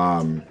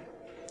 and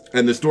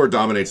this door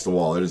dominates the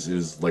wall. It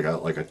is like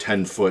a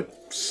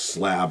 10-foot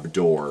slab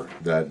door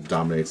that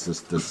dominates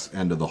this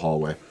end of the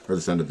hallway, or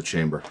this end of the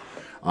chamber.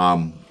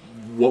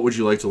 What would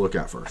you like to look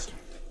at first?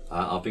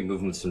 I'll be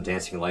moving with some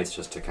dancing lights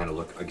just to kind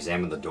of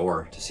examine the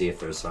door to see if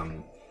there's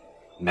some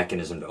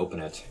mechanism to open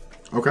it,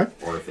 Okay.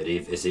 or if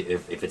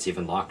it's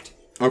even locked.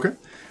 Okay.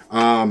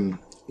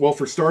 Well,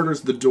 for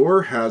starters, the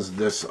door has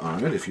this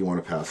on it. If you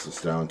want to pass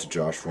this down to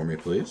Josh for me,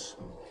 please.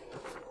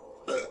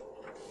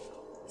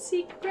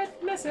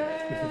 Secret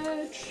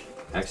message.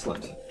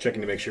 Excellent.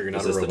 Checking to make sure you're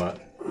not Is a this the- robot.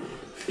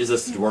 Is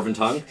this the Dwarven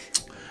tongue?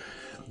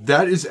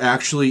 That is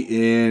actually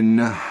in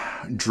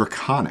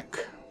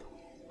Draconic.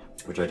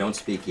 Which I don't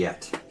speak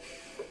yet.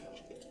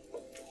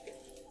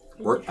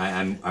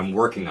 I'm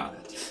working on it.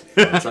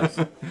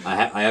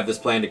 I have this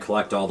plan to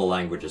collect all the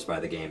languages by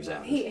the game's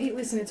end. Hey,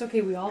 listen, it's okay.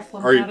 We all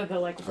flunked Are you- out of the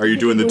Are you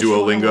doing the English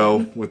Duolingo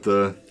 101. with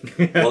the...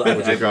 Well, I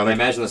Draconic?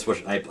 imagine that's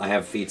what I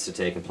have feats to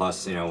take, and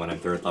plus, when I'm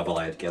 3rd level,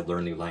 I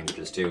learn new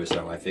languages too.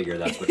 So I figure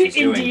that's what she's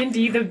In doing.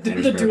 D&D, the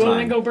in her spare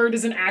Duolingo time. bird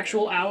is an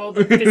actual owl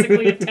that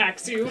physically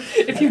attacks you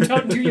if you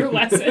don't do your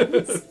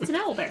lessons. It's an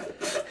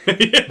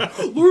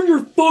owlbear. Learn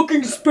your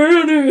fucking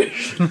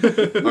Spanish! All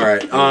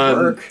right.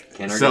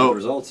 Can't argue so- with the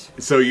results.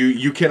 So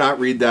you cannot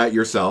read that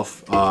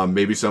yourself.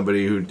 Maybe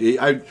somebody who...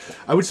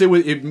 I would say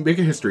make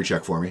a history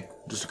check for me.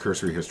 Just a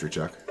cursory history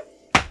check.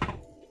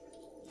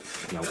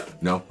 No.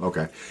 No?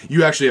 Okay.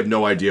 You actually have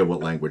no idea what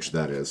language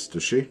that is,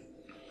 does she?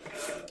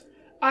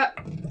 I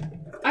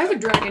have a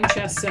dragon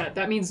chess set.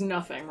 That means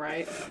nothing,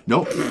 right?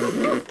 Nope.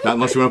 Not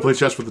unless you want to play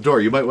chess with the door.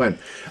 You might win.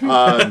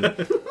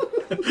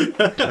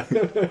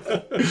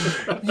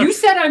 You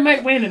said I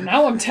might win, and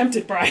now I'm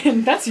tempted,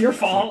 Brian. That's your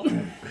fault.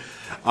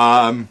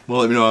 Well,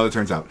 let me know how it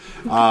turns out.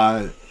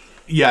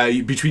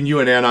 Yeah, between you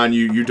and Anon,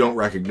 you don't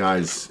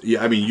recognize...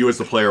 Yeah, I mean, you as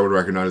the player would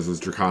recognize as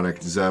Draconic.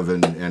 Zev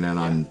and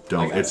Anon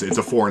don't. got It's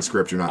a foreign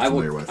script you're not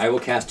familiar with. I will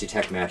cast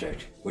Detect Magic,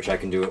 which I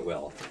can do at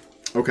will.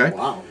 Okay.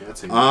 Wow,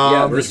 that's a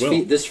Yeah, where's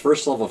Will? this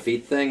first level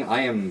feat thing,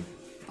 I am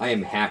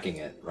hacking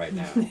it right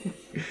now.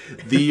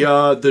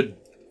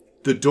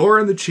 The door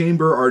and the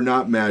chamber are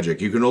not magic.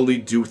 You can only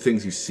do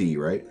things you see,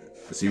 right?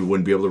 So you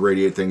wouldn't be able to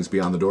radiate things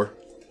beyond the door?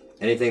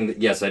 Anything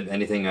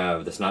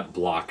that's not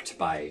blocked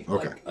by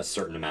a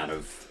certain amount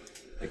of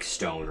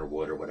stone or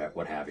wood or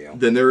what have you.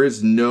 Then there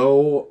is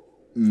no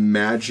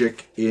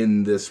magic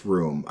in this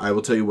room. I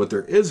will tell you what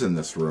there is in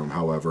this room,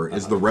 however,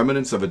 is the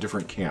remnants of a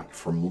different camp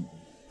from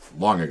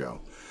long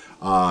ago.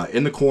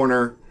 In the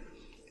corner,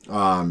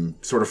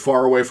 sort of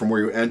far away from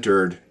where you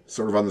entered,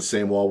 sort of on the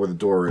same wall where the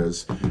door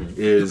is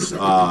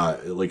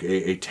like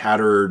a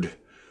tattered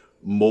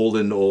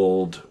molten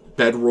old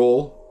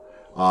bedroll,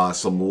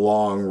 some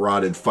long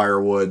rotted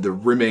firewood, the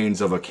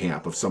remains of a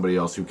camp of somebody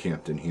else who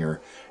camped in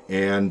here,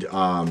 and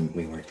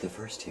We weren't the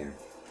first here.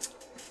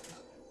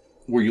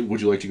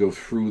 would you like to go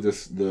through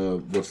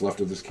what's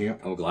left of this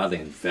camp? I'll gladly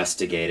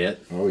investigate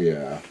it. Oh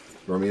yeah,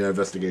 roll me an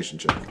investigation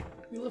check.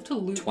 We love to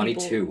loot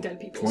 22. dead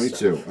people.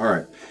 22. All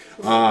right.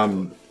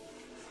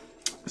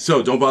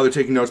 So don't bother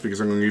taking notes because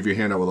I'm going to give you a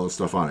handout with all the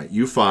stuff on it.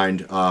 You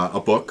find a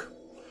book.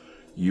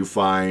 You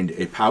find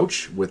a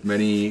pouch with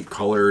many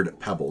colored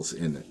pebbles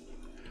in it.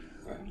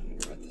 All right, let me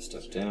write this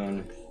stuff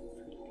down.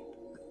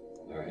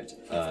 All right,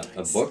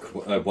 a book.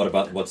 What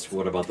about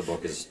the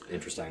book is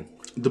interesting?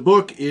 The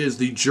book is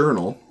the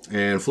journal,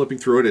 and flipping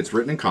through it, it's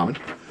written in Common.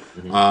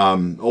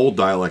 Old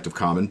dialect of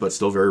Common, but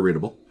still very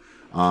readable.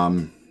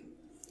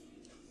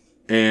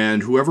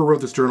 And whoever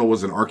wrote this journal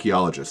was an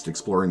archaeologist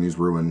exploring these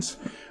ruins.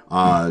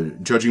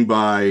 Judging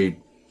by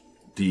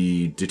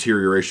the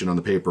deterioration on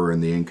the paper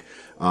and the ink,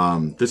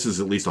 this is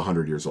at least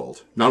 100 years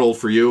old. Not old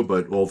for you,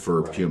 but old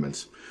for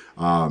humans.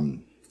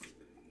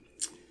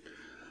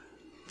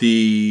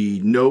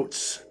 The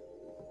notes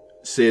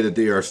say that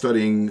they are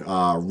studying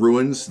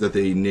ruins that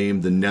they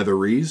named the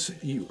Netherese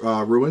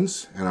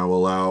ruins, and I will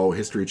allow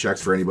history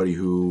checks for anybody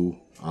who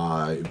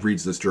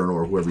reads this journal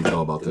or whoever you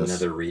tell about this.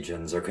 Nether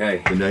regions.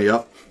 Okay.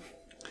 Yep.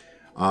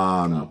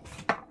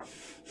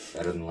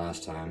 Better than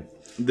last time.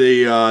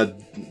 They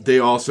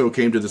also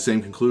came to the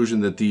same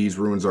conclusion that these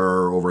ruins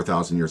are over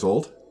 1,000 years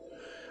old.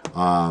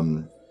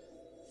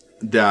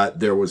 That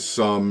there was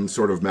some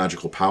sort of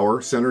magical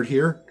power centered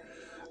here.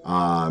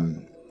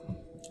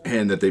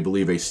 And that they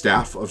believe a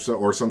staff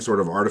or some sort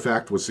of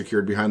artifact was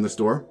secured behind this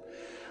door.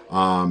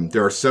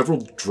 There are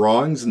several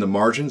drawings in the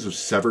margins of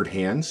severed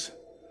hands.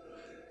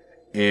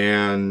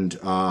 And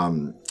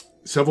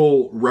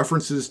several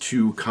references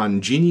to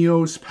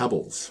Congenio's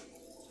pebbles.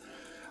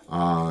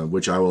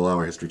 Which I will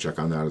allow a history check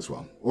on that as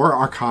well. Or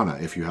Arcana,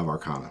 if you have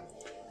Arcana.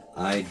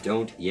 I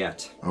don't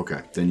yet.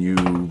 Okay, then you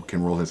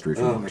can roll history if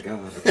you Oh want. my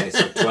god. Okay,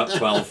 so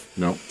 12.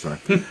 No, sorry.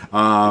 You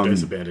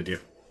guys abandoned you.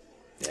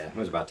 Yeah, it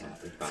was about to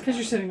happen. Because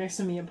you're sitting next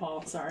to me and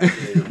Paul. Sorry.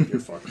 You're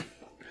fucked.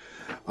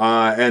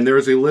 And there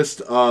is a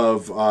list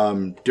of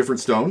different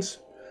stones.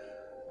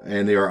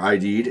 And they are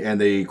ID'd, and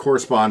they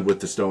correspond with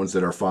the stones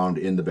that are found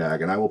in the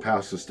bag. And I will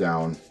pass this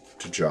down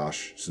to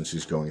Josh, since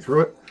he's going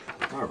through it.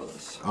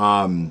 Marvelous.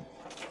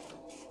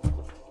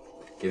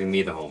 Giving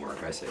me the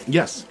homework, I see.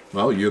 Yes.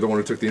 Well, you're the one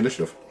who took the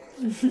initiative.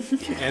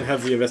 And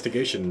have the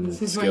investigation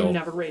This is why you skill.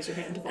 never raise your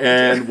hand to volunteer.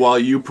 And while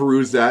you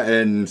peruse that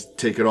and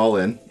take it all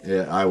in,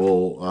 I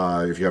will,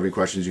 if you have any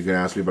questions, you can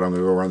ask me, but I'm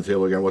going to go around the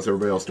table again. What's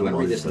everybody else I'm doing?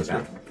 going to while read this in you the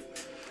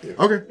guys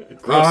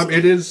bathroom. Okay.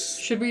 It is,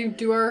 Should we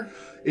do our...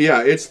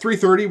 yeah, it's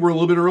 3:30. We're a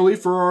little bit early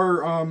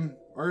for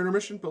our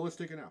intermission, but let's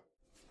take it now.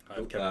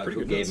 I've kept pretty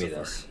Who good gave notes me so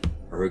far. this?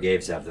 Or who gave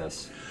Zev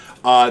this?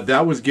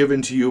 That was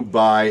given to you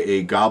by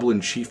a goblin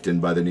chieftain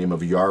by the name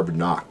of Yarb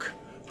Nock,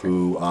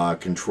 who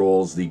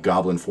controls the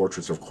goblin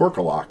fortress of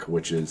Korkalok,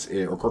 or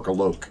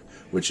Korkalok,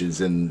 which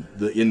is in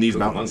these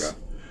mountains.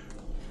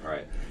 All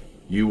right.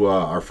 You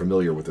are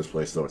familiar with this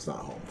place, though it's not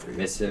home for you.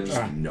 Missive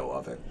You know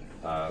of it.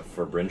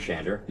 for Bryn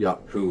Shander. Yeah.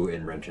 Who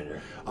in Bryn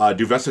Shander?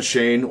 Duvessa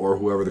Shane, or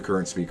whoever the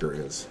current speaker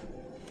is.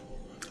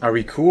 Are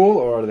we cool,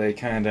 or are they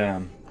kind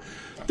of...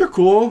 They're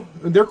cool.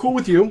 They're cool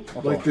with you.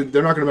 Like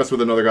they're not going to mess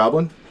with another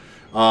goblin.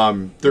 They're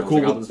What's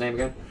cool the goblin's with name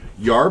again?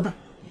 Yarb,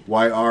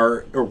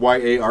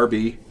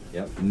 Yarb,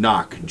 Yep.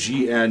 Nock,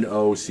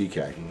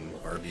 Gnock.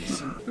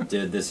 Arby's.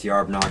 Did this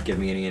Yarb not give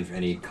me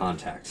any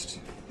context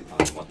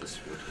on what this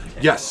would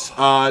entail? Yes,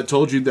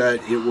 told you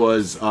that it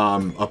was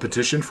a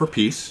petition for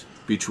peace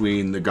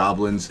between the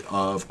goblins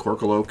of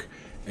Korkalok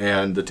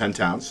and the 10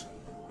 towns,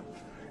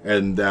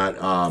 and that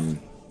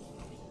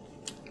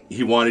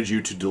he wanted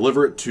you to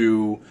deliver it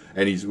to,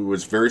 and he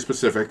was very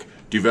specific,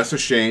 Duvessa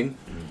Shane,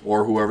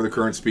 or whoever the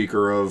current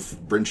speaker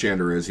of Bryn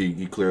Shander is.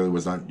 He clearly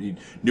was not. He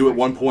knew at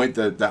one point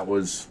that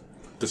was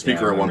the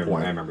speaker Yeah, at one I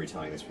point. remember you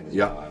telling this.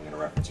 Yeah. I'm going to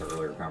reference our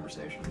earlier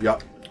conversation.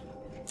 Yep.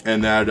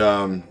 And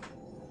that,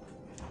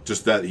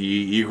 just that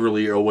he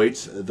eagerly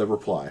awaits the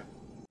reply.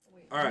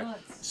 All right.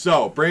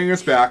 So, bringing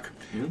us back,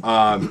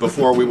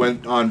 before we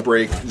went on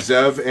break,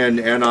 Zev and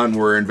Anon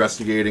were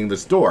investigating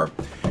this door.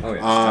 Oh,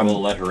 yes. I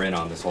will let her in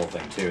on this whole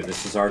thing, too.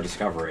 This is our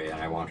discovery,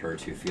 and I want her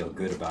to feel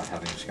good about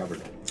having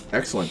discovered it.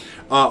 Excellent.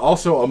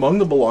 Also, among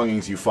the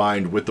belongings you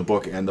find with the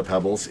book and the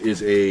pebbles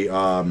is a,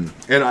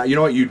 you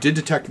know what, you did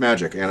detect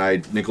magic, and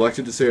I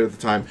neglected to say it at the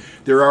time.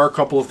 There are a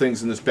couple of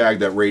things in this bag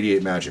that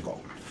radiate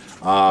magical.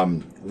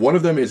 One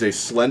of them is a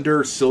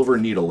slender silver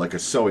needle, like a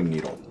sewing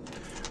needle.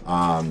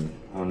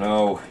 Oh,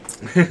 no.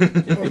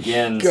 It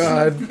begins.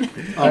 God,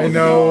 I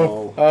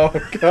know. No.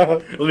 Oh,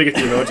 God. Let me get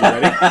the emoji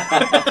ready.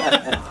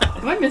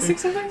 Am I missing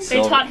something?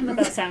 They taught him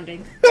about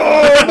sounding.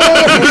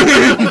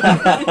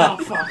 Oh,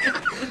 fuck.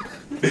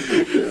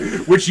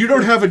 Which you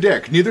don't have a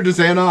dick, neither does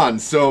Anon,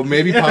 so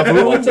maybe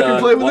Pavu can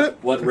play with it?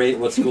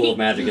 What school of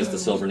magic is the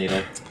silver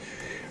needle?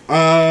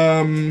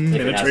 Um,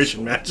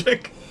 Penetration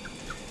magic.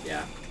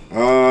 Yeah.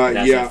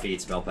 That's Yeah. a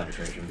feat, spell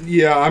penetration.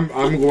 Yeah, I'm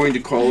going to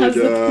call it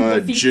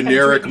the feet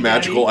generic penetrating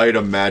magical daddy.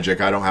 item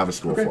magic. I don't have a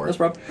skill Okay, for that's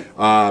it.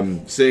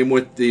 Rob. Same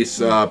with this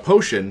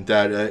potion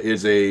that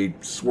is a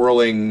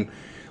swirling,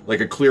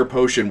 like a clear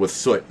potion with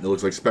soot. It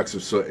looks like specks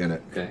of soot in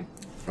it. Okay.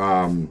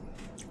 Oh,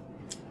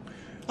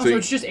 So so you-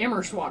 it's just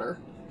Amherst water.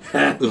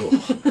 Flint,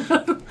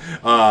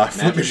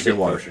 Magic Michigan stick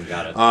water. potion,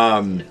 got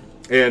it.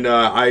 And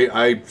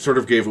I sort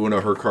of gave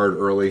Una her card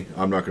early.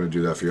 I'm not going to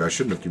do that for you. I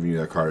shouldn't have given you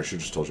that card. I should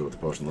have just told you what the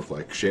potion looked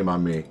like. Shame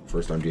on me.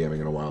 First time DMing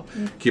in a while.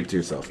 Keep it to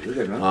yourself. You're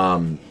good,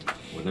 man.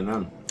 With a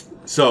none.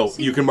 So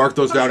you can mark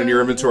those down in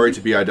your inventory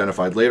to be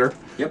identified later.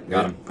 Yep,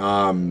 got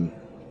him.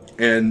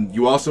 And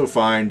you also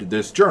find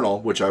this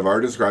journal, which I've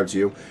already described to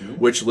you,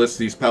 which lists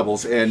these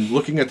pebbles. And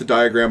looking at the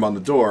diagram on the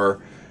door,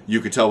 you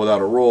could tell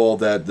without a roll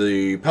that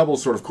the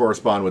pebbles sort of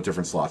correspond with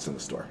different slots in the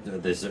store.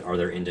 Are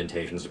there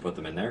indentations to put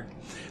them in there?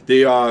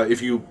 They,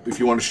 if you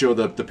want to show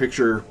the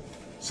picture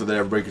so that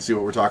everybody can see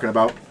what we're talking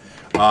about,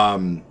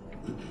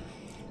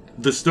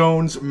 the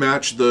stones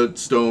match the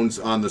stones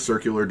on the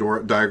circular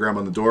door diagram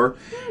on the door,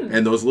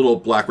 and those little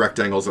black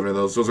rectangles under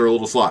those are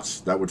little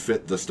slots that would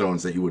fit the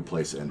stones that you would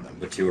place in them.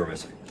 But 2 are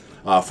missing.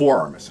 4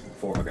 are missing.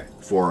 4, okay.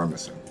 4 are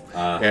missing.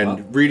 Well,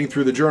 Reading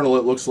through the journal,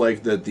 it looks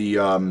like that the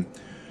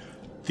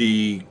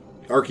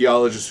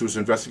archaeologist who was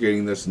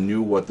investigating this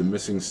knew what the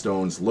missing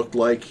stones looked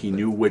like. He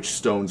knew which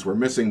stones were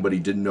missing, but he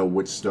didn't know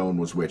which stone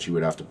was which. He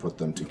would have to put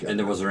them together.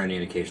 and was there any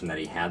indication that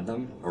he had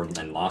them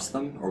and lost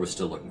them, or was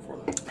still looking for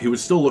them? He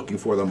was still looking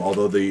for them,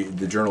 although the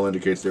journal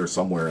indicates they were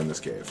somewhere in this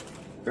cave.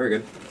 Very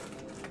good.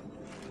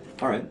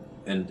 All right.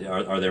 And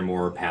are there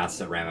more paths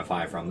that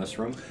ramify from this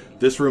room?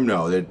 This room,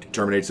 no. It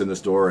terminates in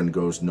this door and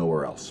goes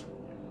nowhere else.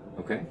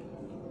 Okay.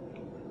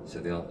 So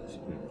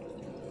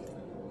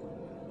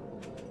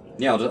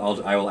yeah,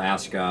 I will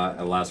ask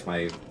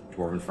my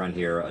dwarven friend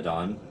here,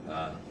 Adon.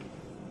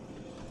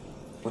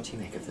 What do you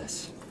make of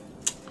this?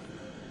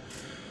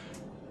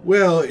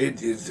 Well,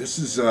 this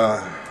is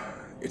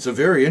it's a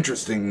very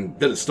interesting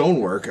bit of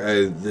stonework.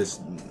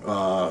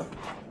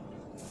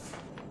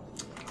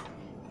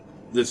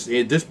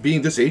 This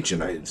being this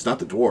ancient, it's not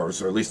the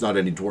dwarves, or at least not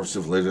any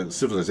dwarf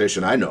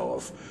civilization I know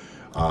of.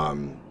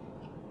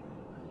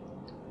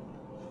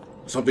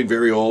 Something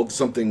very old,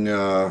 something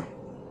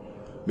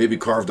maybe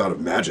carved out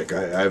of magic.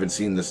 I haven't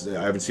seen this.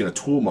 I haven't seen a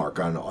tool mark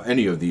on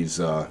any of these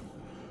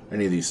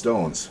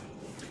stones.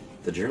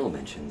 The journal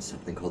mentions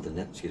something called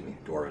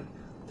Dwarven.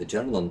 The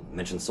journal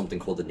mentions something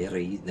called the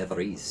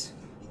Neverese.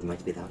 It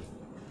might be that.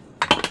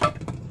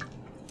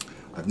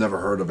 I've never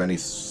heard of any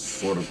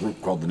sort of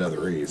group called the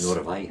Netherese. Nor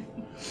have I.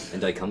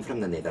 And I come from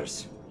the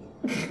Nethers.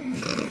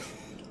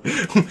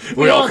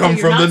 We all come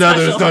do, from the you're not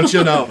Nethers, don't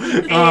you know?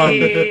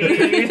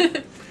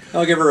 Hey.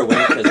 I'll give her a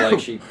wink,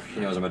 because she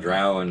knows I'm a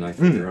drow, and I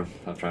figure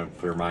I'm trying to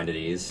put her mind at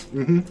ease.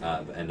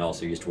 And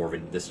also use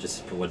dwarven. This is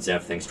just what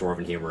Zev thinks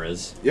dwarven humor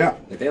is. Yeah.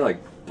 Like they like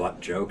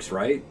butt jokes,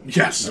 right?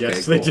 Yes. Okay,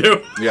 Yes, cool. they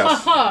do.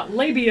 Yes. Haha,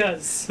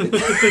 labias.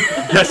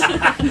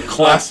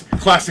 Yes.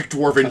 Classic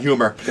dwarven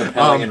humor.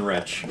 Compelling and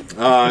rich.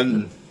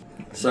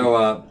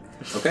 So,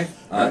 okay.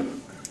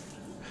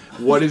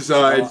 What is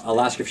I'll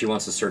ask if she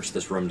wants to search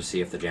this room to see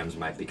if the gems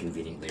might be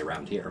conveniently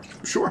around here.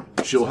 Sure,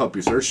 she'll help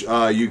you search.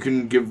 You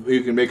can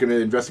make an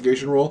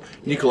investigation roll.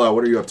 Nicola,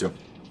 what are you up to?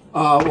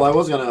 Well, I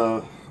was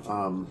gonna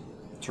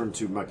turn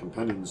to my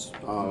companions.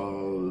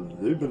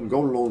 They've been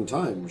gone a long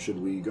time.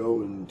 Should we go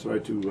and try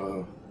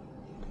to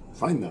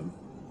find them?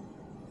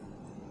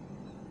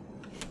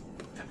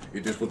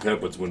 It is what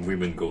happens when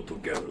women go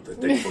together.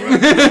 They take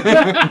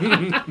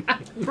forever.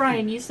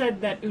 Brian, you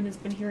said that Una's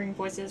been hearing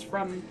voices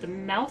from the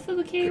mouth of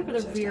the cave or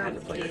the rear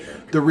of the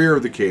cave? The rear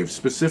of the cave,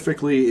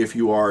 specifically if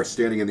you are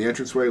standing in the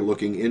entranceway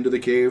looking into the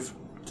cave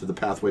to the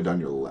pathway down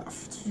your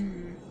left.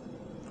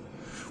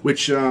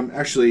 Which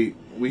actually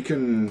I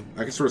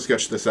can sort of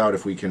sketch this out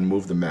if we can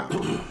move the map.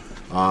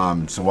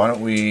 So why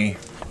don't we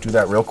do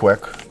that real quick?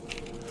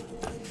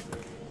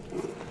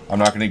 I'm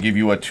not going to give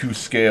you a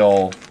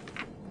 2-scale,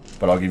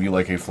 but I'll give you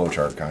like a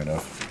flowchart kind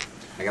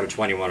of. I got a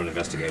 21 on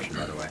investigation,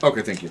 by the way.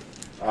 Okay, thank you.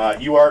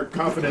 You are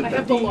confident I that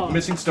have the the law.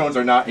 missing stones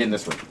are not in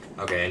this room.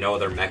 Okay, no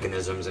other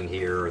mechanisms in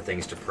here, or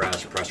things to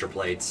press, pressure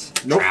plates,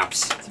 Nope.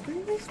 traps. It's a very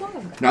nice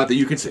log. Not that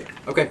you can see.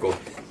 Okay, cool.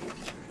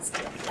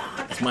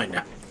 It's mine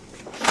now.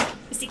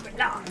 The secret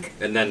log.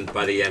 And then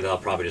by the end, I'll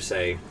probably just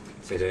say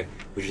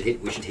we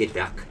should hit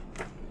back.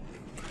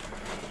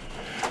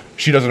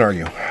 She doesn't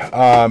argue.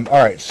 All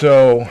right,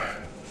 so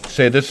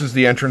say this is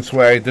the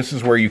entranceway. This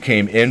is where you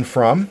came in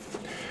from.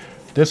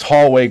 This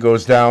hallway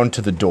goes down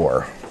to the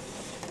door.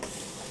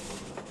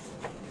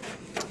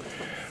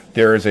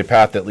 There is a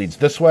path that leads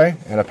this way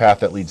and a path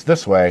that leads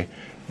this way.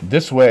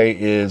 This way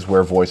is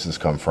where voices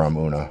come from,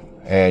 Una.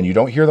 And you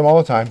don't hear them all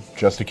the time,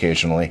 just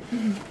occasionally.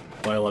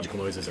 Biological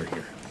noises are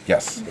here.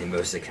 Yes. They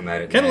mostly come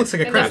out at Kind night. of looks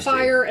like a And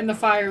the crash.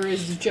 fire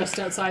is just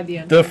outside the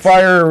The entrance.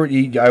 fire,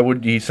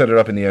 he set it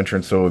up in the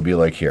entrance, so it would be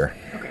like here.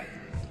 Okay.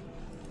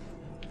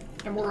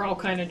 And we're all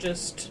kind of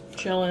just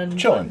chilling.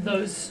 Chilling. but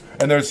Those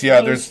And there's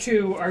those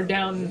two are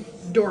down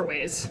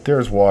doorways.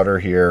 there's water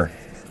here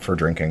for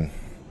drinking.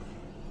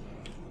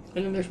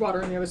 And then there's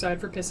water on the other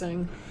side for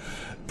pissing.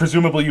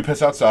 Presumably you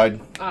piss outside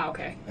Ah,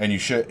 okay. and you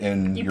shit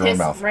in You your own piss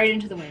mouth. right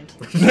into the wind.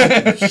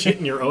 Shit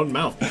in your own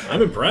mouth.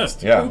 I'm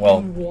impressed. Yeah, well,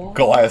 Open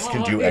Goliath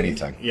can do wide.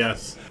 anything.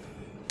 Yes.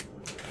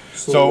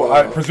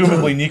 So,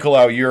 presumably,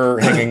 Nicolau, you're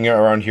hanging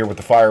around here with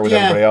the fire with Yeah.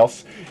 everybody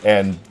else,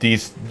 and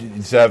these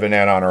Zev and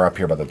Anon are up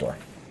here by the door.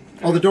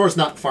 Oh, the door's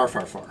not far.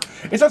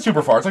 It's not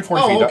super far. It's like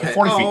 40 feet. Oh, okay.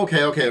 40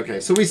 feet. Okay.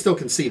 So we still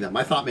can see them.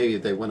 I thought maybe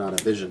they went out of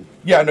vision.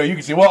 Yeah, no, you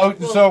can see. Well,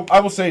 so I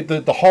will say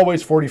the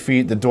hallway's 40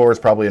 feet. The door is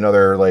probably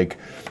another, like,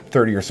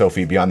 30 or so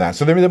feet beyond that.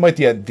 So there might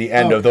be at the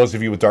end of those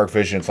of you with dark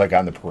vision. It's like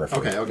on the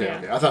periphery.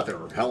 Okay. I thought they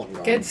were repelling.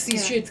 Can't see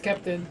shit,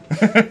 Captain.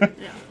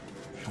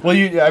 Well,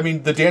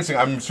 the dancing,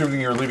 I'm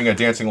assuming you're leaving a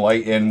dancing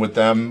light in with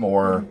them,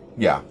 or,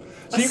 yeah.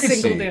 So A you can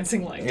single see.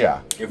 dancing light.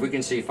 Yeah. If we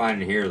can see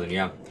fine and hear, then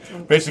yeah.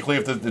 Basically,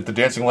 if the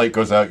dancing light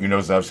goes out, you know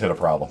Zev's hit a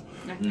problem.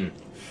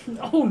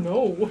 Oh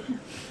no.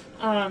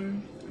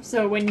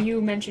 So when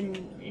you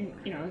mention,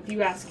 if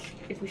you ask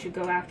if we should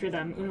go after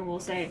them, Una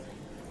will say,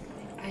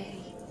 I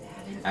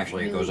haven't.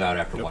 Actually, it really- goes out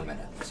after 1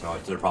 minute, so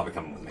they're probably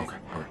coming with me. Okay,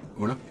 all right.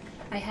 Una?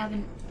 I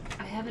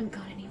haven't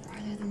gone any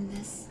farther than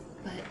this,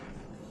 but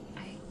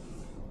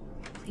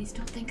please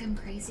don't think I'm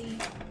crazy.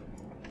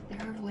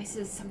 There are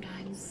voices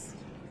sometimes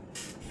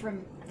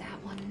from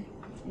that one.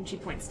 And she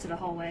points to the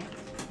hallway.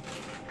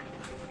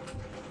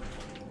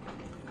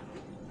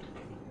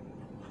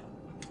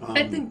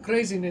 I think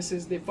craziness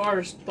is the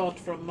farthest thought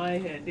from my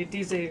head. It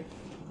is a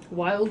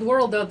wild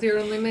world out here,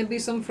 and there may be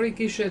some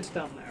freaky shit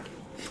down there.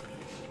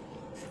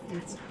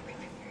 That's not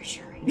really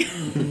reassuring.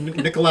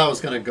 Nicolau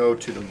is going to go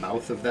to the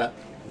mouth of that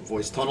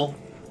voice tunnel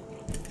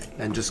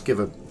and just give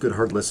a good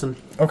hard listen.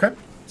 Okay.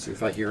 See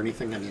if I hear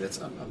anything. I mean, it's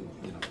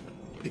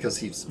because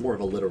he's more of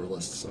a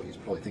literalist, so he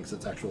probably thinks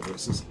it's actual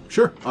voices.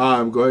 Sure.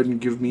 Go ahead and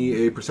give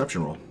me a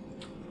perception roll.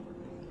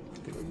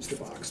 I'm gonna use the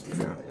box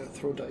before I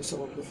throw dice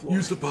all over the floor.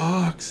 Use the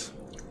box.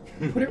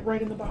 Put it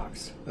right in the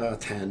box.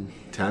 10.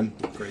 10.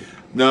 Great.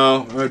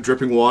 No,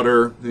 dripping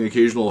water, the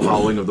occasional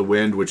howling of the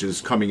wind, which is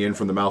coming in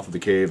from the mouth of the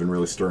cave and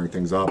really stirring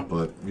things up,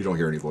 but you don't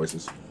hear any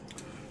voices.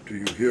 Do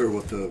you hear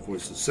what the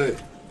voices say?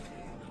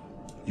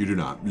 You do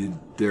not.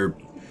 They're,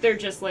 They're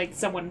just like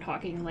someone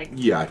talking, like,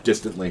 yeah,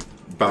 distantly,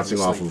 bouncing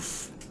off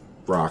Obviously.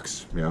 of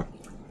rocks, yeah.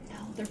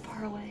 no, they're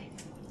far away.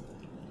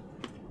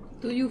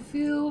 Do you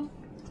feel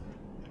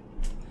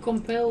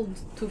compelled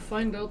to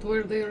find out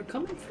where they are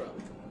coming from?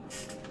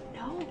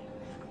 No,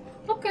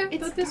 Okay,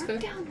 it's that is dark fair.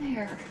 down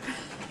there.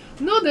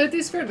 No, that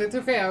is fair. That's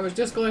fair. I was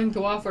just going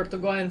to offer to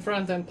go in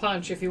front and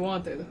punch if you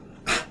wanted.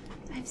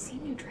 I've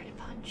seen you try to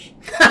punch.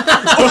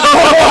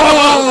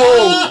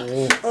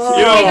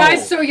 Hey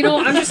guys, so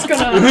I'm just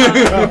gonna.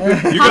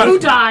 Who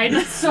died?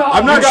 So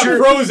I'm not sure.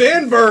 Froze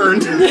and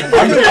burned.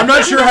 I'm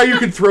not sure how you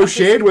could throw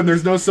shade when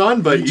there's no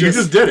sun, but you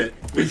just did it.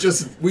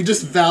 We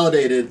just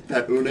validated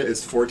that Una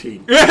is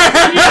 14.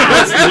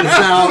 It's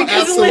now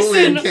Because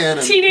absolutely in listen,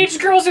 canon. teenage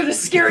girls are the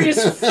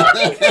scariest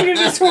fucking thing in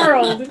this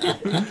world.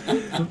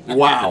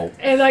 Wow.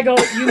 And I go,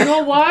 you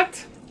know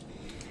what?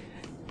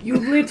 You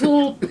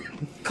little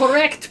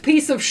correct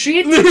piece of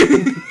shit.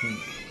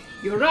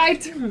 You're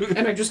right.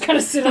 And I just kind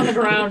of sit on the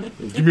ground.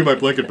 Give me my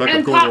blanket back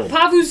And up,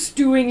 Pavu's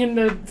stewing in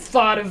the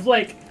thought of,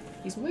 like,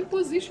 is my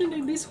position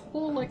in this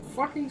whole, like,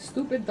 fucking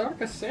stupid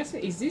dark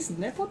assassin? Is this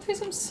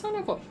nepotism, son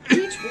of a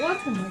bitch? What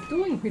am I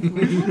doing with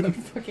my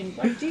motherfucking,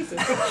 like, Jesus?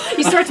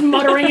 He starts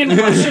muttering in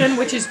Russian,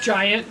 which is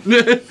giant.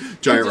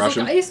 Giant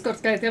Russian.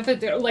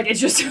 Like, it's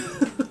just...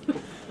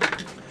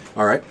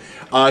 All right.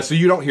 So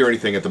you don't hear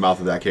anything at the mouth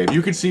of that cave.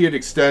 You can see it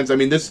extends. I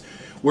mean, this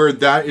where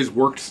that is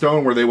worked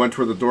stone, where they went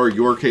toward the door.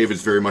 Your cave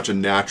is very much a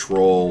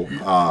natural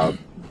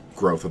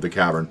growth of the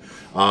cavern.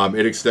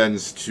 It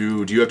extends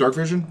to. Do you have dark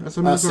vision?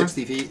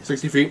 60 feet.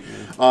 60 feet.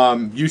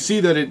 You see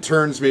that it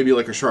turns maybe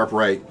like a sharp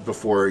right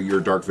before your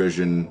dark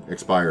vision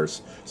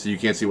expires, so you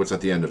can't see what's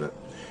at the end of it.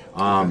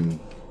 And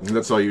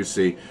that's all you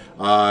see.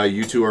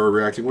 You two are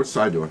reacting. What's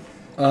Sai doing?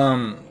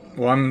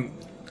 Well, I'm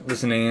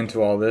listening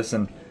into all this,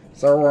 and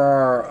So,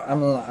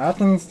 I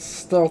can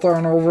still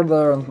turn over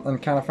there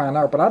and kind of find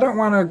out, but I don't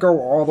want to go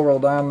all the way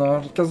down there,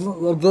 because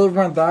if they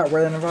went that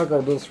way, and if I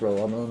go this way,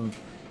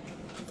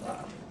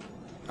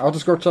 I'll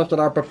just go check it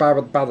out, but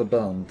by the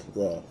bend,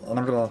 yeah, and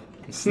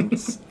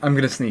I'm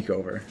gonna sneak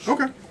over.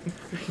 Okay.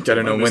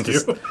 Gotta know when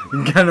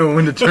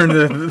to turn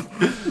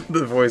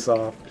the voice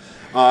off.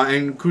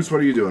 And Kus,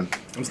 what are you doing?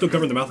 I'm still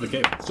covering the mouth of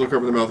the cave. Still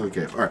covering the mouth of the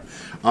cave. All right.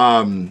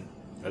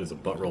 That is a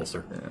butt roll,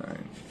 sir.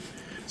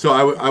 So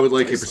I would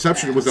like a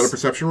perception. Was that a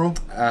perception roll?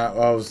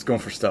 Well, I was going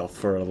for stealth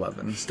for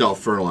 11. Stealth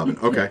for an 11.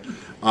 Okay.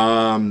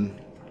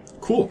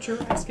 Cool.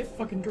 Sure, ass get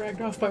fucking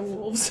dragged off by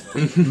wolves.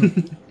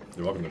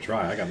 You're welcome to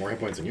try. I got more hit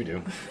points than you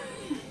do.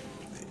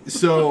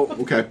 So,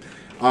 okay.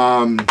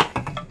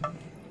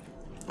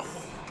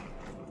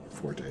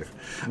 Poor Dave.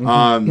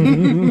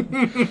 And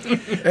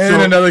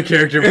another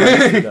character.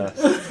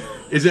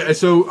 Is it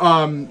so?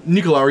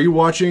 Nicolau, are you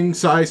watching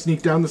Sai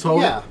sneak down this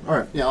hallway? Yeah. All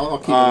right. Yeah, I'll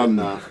keep it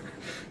in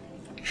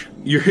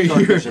You're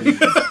dark vision.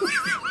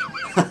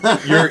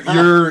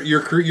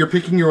 You're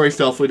picking your way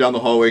stealthily down the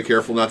hallway,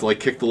 careful not to like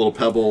kick the little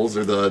pebbles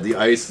or the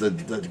ice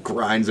that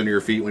grinds under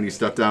your feet when you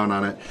step down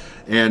on it.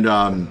 And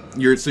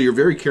you're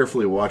very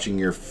carefully watching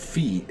your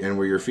feet and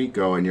where your feet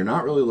go, and you're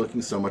not really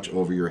looking so much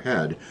over your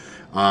head.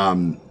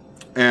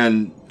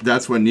 And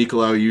that's when,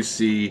 Nicolau, you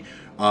see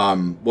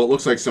what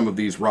looks like some of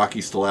these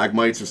rocky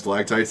stalagmites or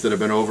stalactites that have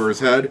been over his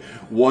head.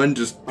 One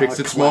just picks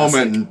its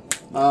moment and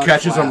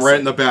catches him right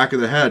in the back of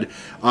the head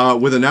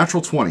with a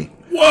natural 20.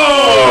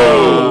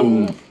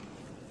 Whoa!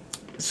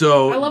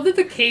 So I love that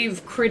the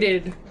cave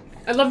critted.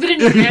 I love that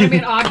an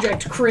inanimate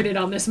object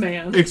critted on this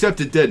man.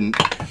 Except it didn't.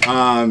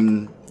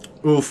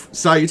 Oof.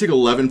 Sai, you take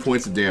 11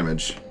 points of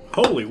damage.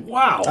 Holy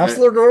wow. That's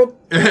still good.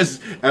 As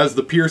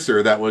the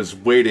piercer that was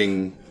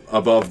waiting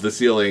above the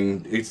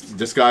ceiling, it's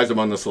disguised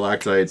among the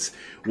stalactites,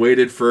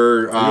 waited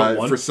for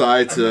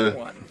Sai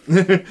to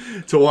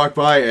to walk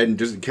by and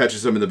just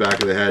catches him in the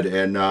back of the head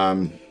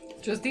and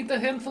just eat a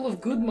handful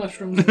of good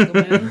mushrooms, little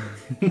man.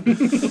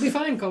 You'll be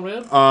fine,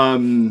 comrade.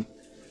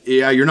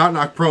 Yeah, you're not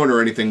knocked prone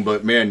or anything,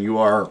 but man, you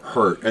are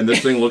hurt. And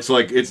this thing looks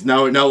like it's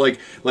now like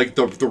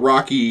the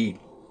rocky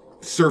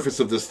surface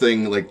of this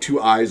thing, like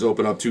two eyes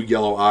open up, two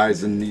yellow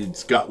eyes, and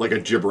it's got like a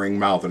gibbering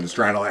mouth, and it's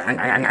trying to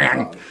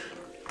like.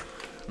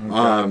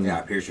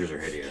 Yeah, piercers are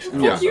hideous.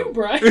 Fuck you,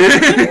 Brian.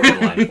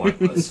 Borderline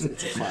pointless.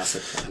 It's a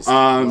classic.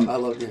 I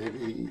love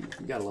you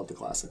gotta love the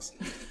classics.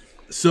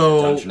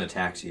 So Dungeon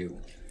attacks you.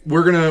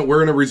 We're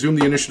gonna resume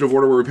the initiative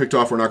order where we picked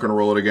off. We're not gonna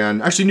roll it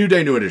again. Actually, new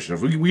day, new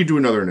initiative. We do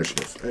another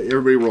initiative.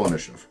 Everybody roll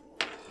initiative.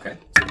 Okay.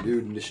 New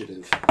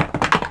initiative.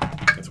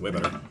 That's way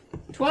better.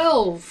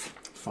 12.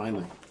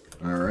 Finally.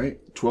 All right.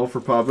 12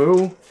 for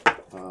Pavu.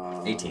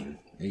 18.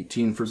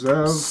 18 for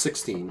Zev.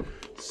 16.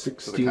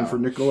 16 for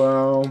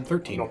Nicolau.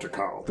 13. Dr.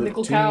 Cow.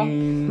 Nickel cow.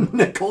 13.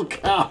 Nickel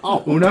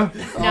cow. Una.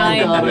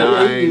 9. God,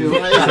 I hate you.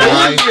 I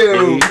Nine. hate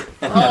you.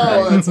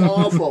 Oh, that's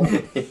awful.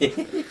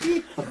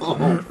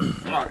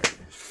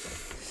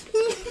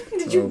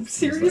 Did you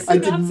seriously I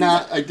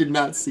did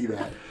not see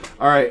that.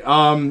 All right.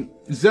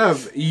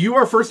 Zev, you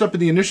are first up in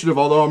the initiative,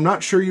 although I'm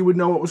not sure you would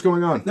know what was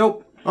going on.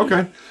 Nope.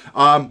 Okay.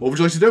 What would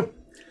you like to do?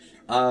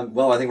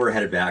 Well, I think we're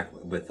headed back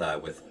with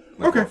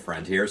my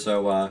girlfriend here,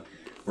 so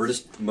we're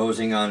just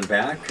moseying on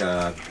back.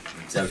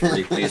 Zev's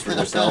pretty pleased with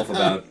herself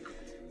about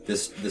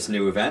this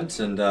new event,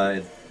 and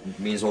it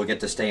means we'll get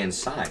to stay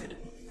inside.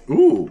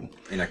 Ooh.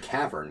 In a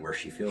cavern where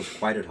she feels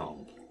quite at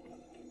home.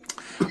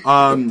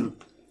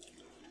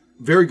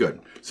 Very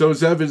good. So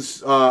Zev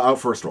is out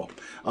first roll.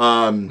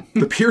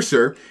 The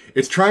piercer,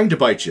 it's trying to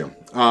bite you.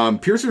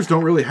 Piercers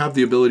don't really have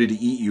the ability to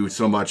eat you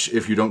so much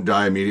if you don't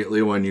die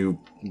immediately when you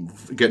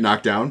get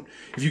knocked down.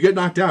 If you get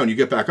knocked down, you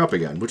get back up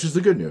again, which is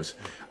the good news.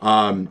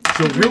 So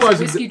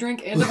realizing whiskey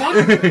drink and a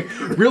vodka.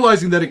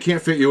 realizing that it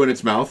can't fit you in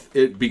its mouth,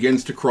 it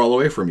begins to crawl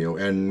away from you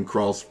and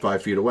crawls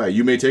 5 feet away.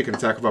 You may take an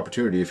attack of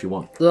opportunity if you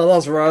want. Yeah,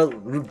 that's right.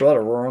 You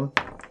better run.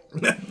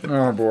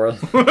 Oh boy.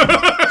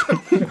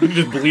 You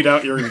just bleed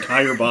out your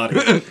entire body.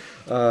 It's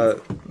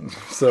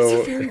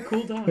So a very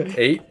cool dog.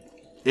 8.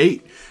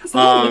 8. Is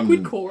that a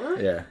liquid core?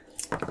 Yeah.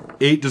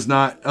 8 does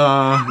not.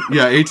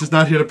 8 does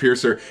not hit a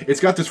piercer. It's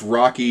got this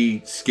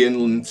rocky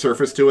skin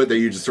surface to it that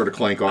you just sort of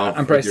clank off.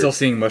 I'm probably still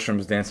seeing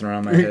mushrooms dancing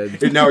around my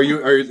head. Now,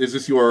 is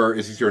this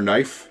your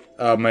knife?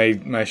 My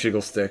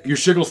shiggle stick. Your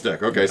shiggle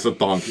stick. Okay, so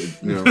thonk.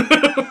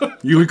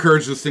 You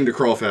encourage this thing to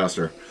crawl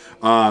faster.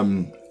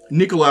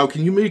 Nicolau,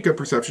 can you make a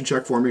perception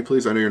check for me,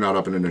 please? I know you're not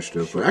up in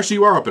initiative, but actually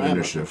you are up in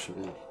initiative.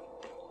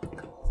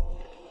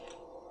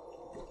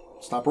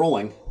 Stop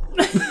rolling.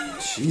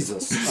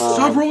 Jesus.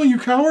 Stop rolling, you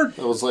coward!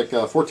 It was like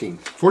 14.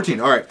 14.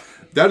 All right,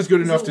 that is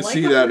good enough to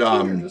see that.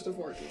 Just a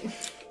 14?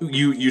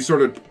 You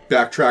sort of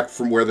backtrack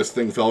from where this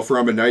thing fell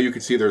from, and now you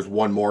can see there's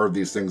one more of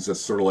these things that's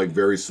sort of like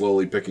very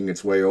slowly picking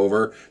its way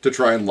over to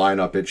try and line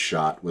up its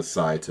shot with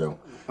Sai too.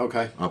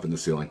 Okay. Up in the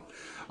ceiling.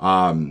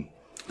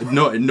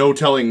 No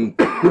telling.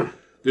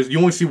 You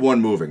only see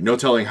one moving. No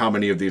telling how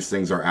many of these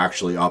things are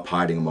actually up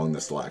hiding among the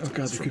stalactites. Oh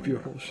god, there could be a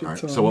whole shit All right,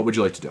 ton. so what would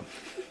you like to do?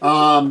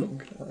 I'm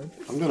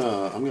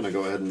gonna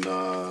go ahead and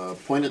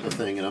point at the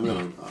thing, and I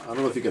don't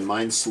know if you can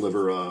mind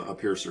sliver a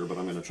piercer, but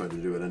I'm gonna try to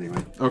do it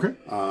anyway. Okay.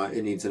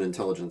 It needs an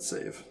intelligence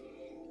save.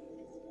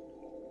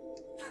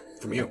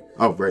 From you.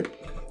 Oh, right.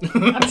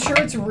 I'm sure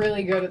it's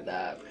really good at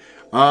that.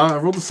 I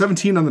rolled a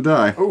 17 on the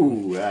die.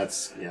 Oh,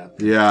 that's yeah.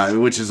 Yeah,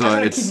 which is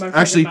gotta it's keep my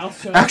fucking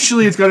mouth shut.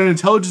 actually it's got an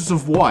intelligence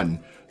of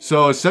 1.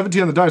 So a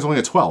 17 on the die is only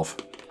a 12.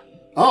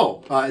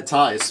 Oh, it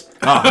ties.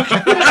 Oh.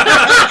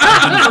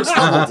 First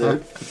level,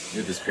 dude.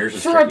 Dude, this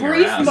piercer's For a kicking our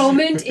brief ass.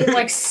 moment, it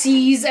like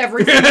sees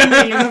everything in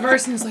the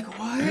universe and is like,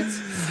 what?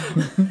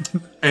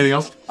 Anything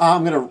else?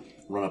 I'm gonna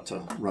run up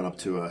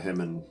to him,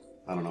 and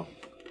I don't know.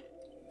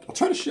 I'll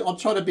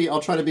try to be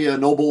a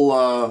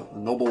noble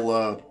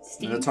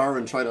Minotaur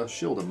and try to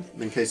shield him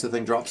in case the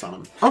thing drops on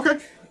him. Okay.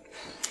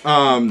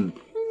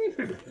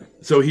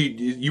 So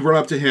you run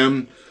up to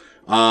him.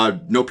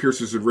 No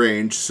piercers at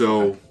range,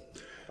 so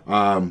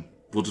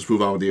we'll just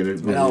move on with the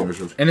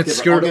initiative. And it's I'll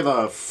skirt. give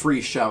a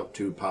free shout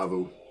to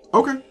Pavu.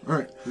 Okay, all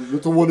right. The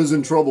little one is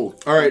in trouble.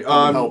 All right,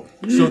 help.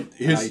 so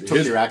I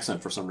took your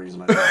accent for some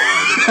reason. I don't know why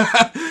I did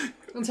that.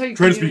 That's how you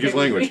trying to speak his communicate with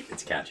language. me.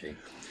 It's catchy.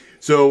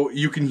 So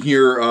you can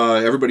hear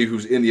everybody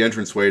who's in the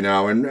entranceway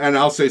now, and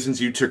I'll say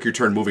since you took your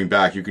turn moving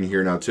back, you can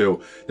hear now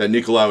too that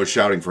Nicolau is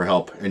shouting for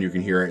help, and you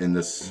can hear it in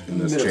this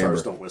chamber.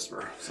 Minotaurs don't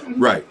whisper. So.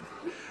 Right.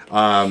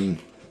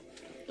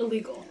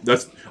 Illegal.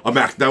 That's a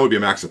max. That would be a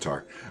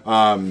Maxitar.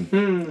 Oh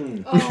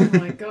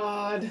my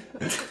god.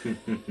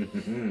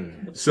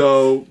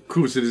 So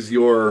Kus, it is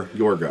your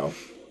go,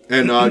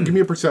 and give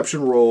me a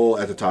perception roll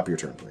at the top of your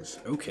turn, please.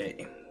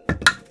 Okay.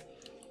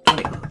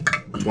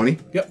 20.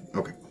 Yep.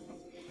 Okay.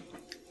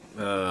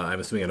 I'm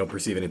assuming I don't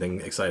perceive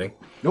anything exciting.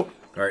 Nope.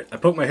 All right, I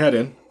poke my head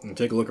in and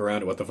take a look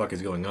around at what the fuck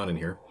is going on in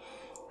here.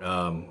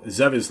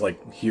 Zev is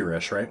like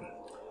here-ish, right?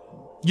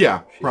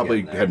 Yeah, probably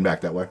getting there. heading back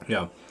that way.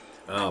 Yeah.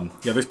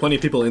 There's plenty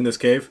of people in this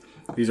cave.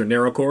 These are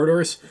narrow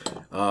corridors.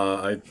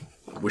 I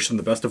wish them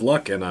the best of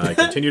luck, and I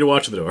continue to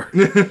watch the door.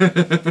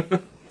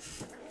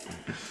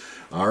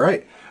 All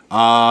right.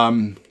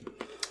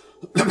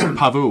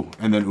 Pavu,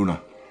 and then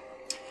Una.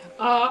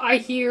 I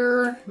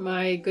hear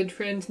my good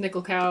friend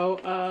Nickel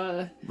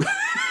Cow.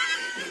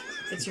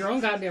 It's your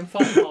own goddamn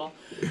fault, Paul.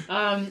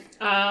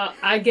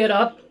 I get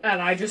up and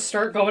I just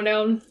start going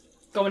down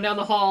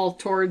the hall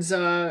towards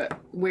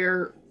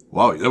where.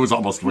 Wow, that was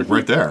almost like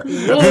right there.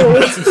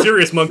 That's some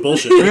serious monk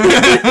bullshit.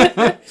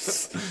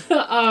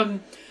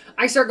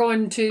 I start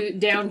going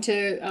down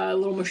to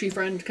Little Mushy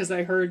Friend because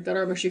I heard that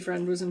our Mushy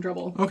Friend was in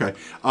trouble. Okay.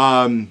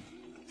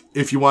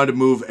 If you wanted to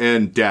move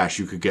and dash,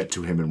 you could get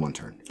to him in one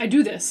turn. I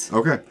do this.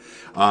 Okay.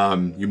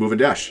 You move and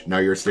dash. Now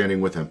you're standing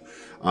with him.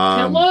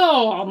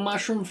 Hello,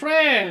 mushroom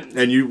friend.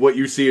 And what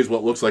you see is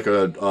what looks like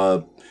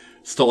a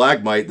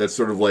stalagmite that's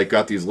sort of like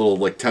got these little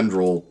like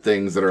tendril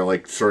things that are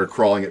like sort of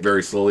crawling it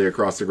very slowly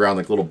across the ground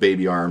like little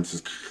baby arms.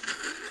 Just...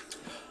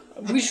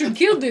 We should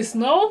kill this,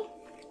 no?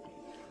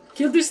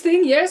 Kill this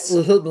thing, yes?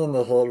 You hit me in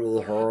the head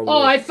really hard.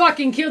 Oh, I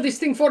fucking kill this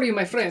thing for you,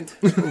 my friend.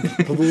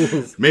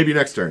 Please. Maybe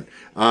next turn.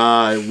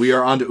 We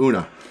are on to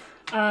Una.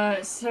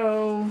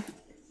 So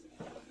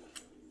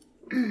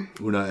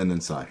Una and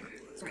then Sai.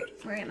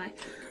 where am I?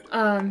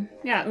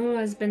 Yeah,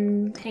 Una's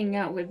been hanging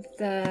out with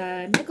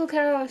Nickel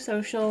Cow,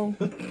 so she'll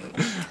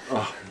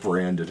Oh,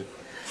 branded.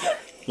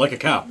 Like a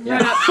cow.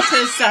 run up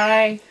to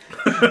Sai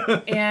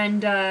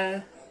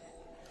and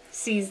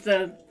sees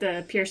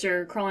the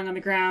piercer crawling on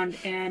the ground,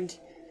 and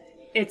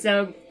it's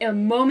a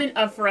moment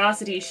of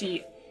ferocity.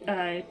 She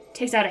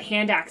takes out a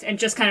hand axe and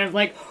just kind of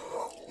like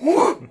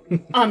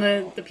on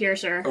the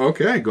piercer.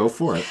 Okay, go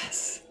for it.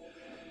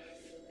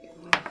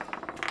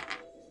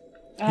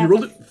 You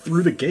rolled it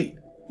through the gate.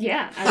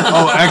 Yeah.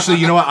 Oh, actually,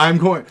 you know what? I'm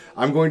going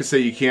to say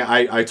you can't.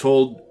 I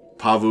told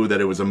Pavu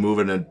that it was a move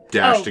and a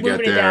dash to move get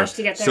and a there. dash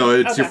to get there. So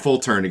it's your Okay. full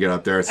turn to get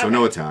up there. So Okay.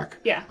 no attack.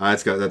 Yeah.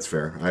 That's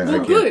fair. I Well,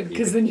 get it. good,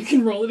 because then you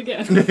can roll it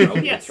again.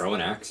 Yes. Throw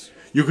an axe.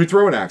 You could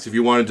throw an axe if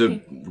you wanted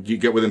to. You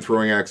get within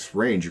throwing axe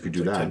range. You could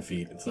do that. 10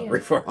 feet. It's not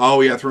very far. Oh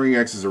yeah, throwing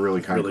axe is a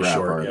really kind Really of crap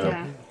short, part. yeah.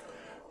 Yeah.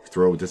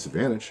 Throw with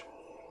disadvantage.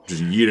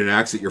 Just yeet an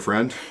axe at your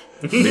friend.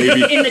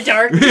 Maybe. In the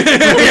dark.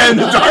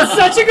 That's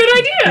such a good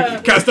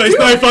idea. Cast ice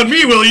knife on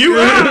me, will you?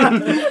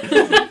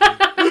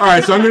 All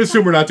right, so I'm going to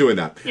assume we're not doing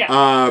that.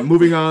 Yeah.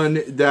 Moving on,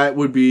 that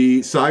would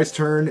be Sai's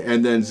turn,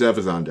 and then Zev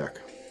is on deck.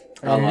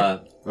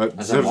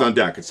 Zev's on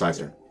deck. It's Sai's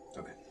turn.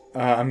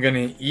 I'm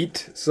gonna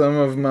eat some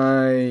of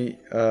my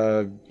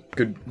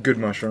good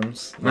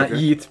mushrooms. Not Okay.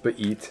 eat, but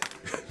eat.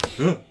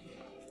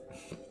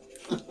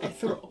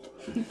 Throw.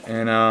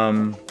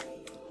 And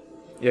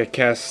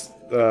cast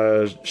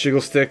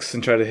Shiggle Sticks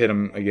and try to hit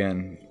him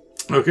again.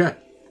 Okay.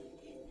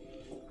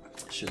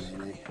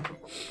 Shizune.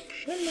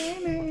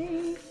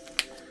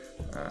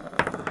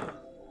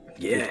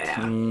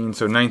 Yeah.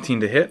 So 19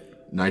 to hit.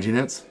 19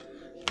 hits.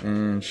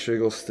 And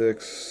Shiggle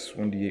Sticks,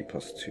 1d8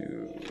 plus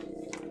 2.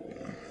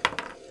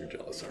 You're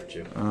jealous, aren't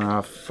you?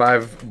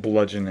 5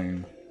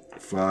 bludgeoning.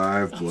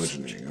 5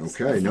 bludgeoning.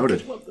 Okay,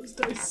 noted. I love those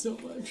dice so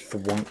much.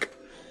 Thwunk.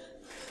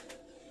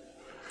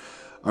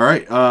 All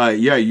right.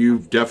 Yeah, you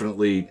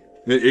definitely.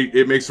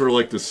 It makes sort of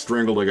like this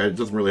strangled. Like it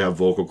doesn't really have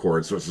vocal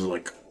cords, so it's just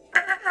like.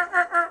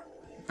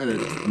 And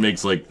it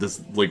makes like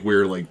this like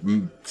weird like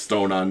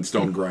stone on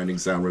stone grinding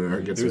sound whenever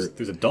it gets hurt.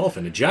 There's a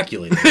dolphin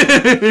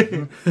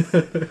ejaculating.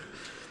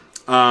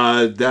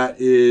 That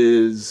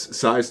is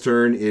Sai's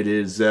turn. It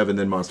is Zev and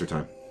then monster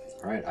time.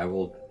 All right, I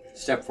will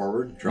step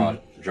forward, draw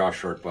a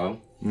short bow.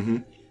 Mm-hmm.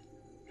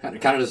 Kind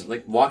of just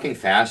like walking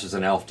fast as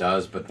an elf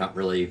does, but not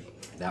really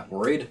that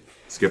worried.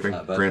 Skipping,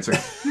 But- prancing.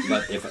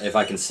 But if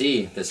I can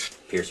see this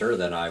piercer,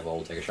 then I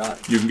will take a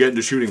shot. You can get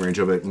into shooting range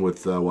of it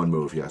with one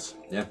move. Yes.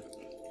 Yeah.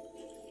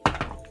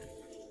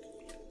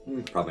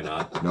 Probably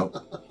not. Nope.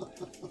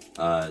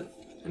 I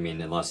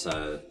mean, unless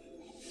an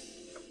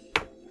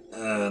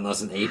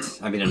 8.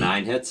 I mean, a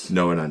 9 hits.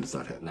 No, and 9 does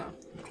not hit. No.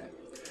 Okay.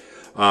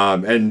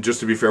 And just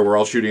to be fair, we're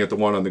all shooting at the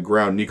one on the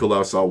ground.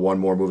 Nicolau saw one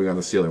more moving on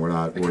the ceiling. We're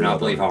not. I We're cannot not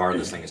believe how hard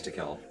this thing is to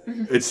kill.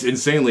 It's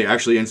insanely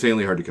hard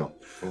to kill.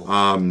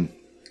 Cool.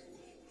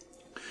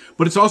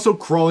 but it's also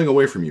crawling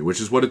away from you,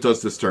 which is what it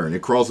does this turn.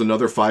 It crawls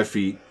another 5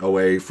 feet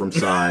away from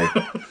Sai.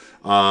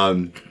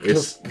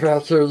 It's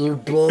Pressure, you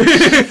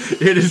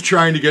bitch. it is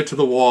trying to get to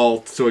the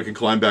wall so it can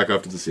climb back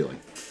up to the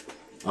ceiling.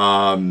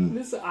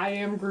 This I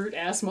am Groot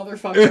ass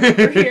motherfucker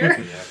over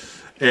here.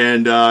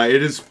 And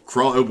it is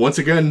once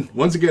again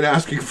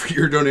asking for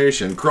your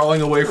donation,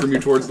 crawling away from you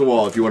towards the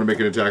wall if you want to make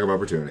an attack of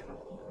opportunity.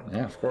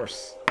 Yeah, of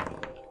course.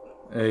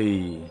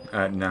 Hey,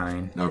 at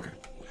 9. Okay.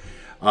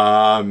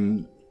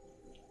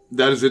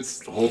 That is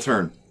its whole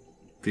turn.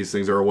 These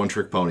things are a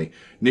one-trick pony.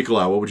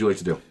 Nikolai, what would you like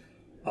to do?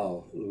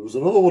 Oh, there was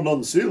another one on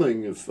the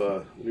ceiling if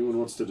anyone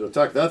wants to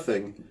attack that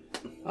thing.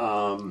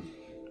 Are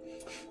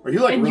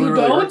you like And really, you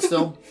really don't? hurt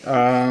still?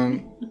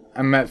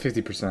 I'm at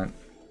 50%.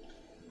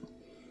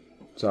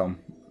 So,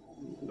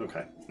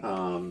 Okay.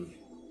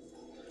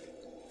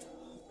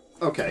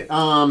 Okay.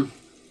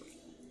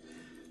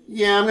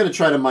 Yeah, I'm gonna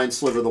try to mind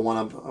sliver the one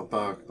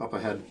up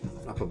ahead,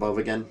 up above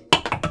again.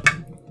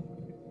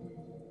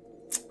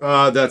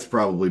 That's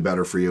probably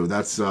better for you.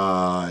 That's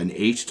an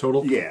 8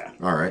 total? Yeah.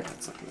 All right.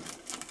 That's not gonna...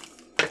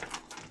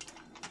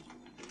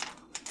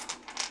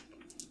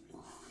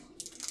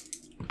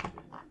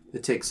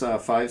 It takes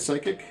 5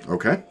 psychic,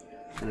 Okay.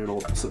 and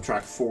it'll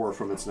subtract 4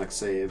 from its next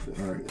save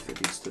if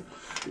it needs to.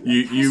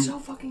 You So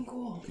fucking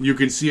cool. you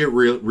can see it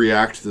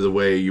react to the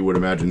way you would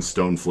imagine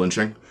stone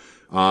flinching.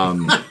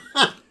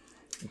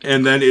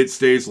 And then it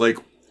stays like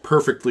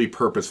perfectly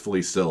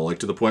purposefully still, like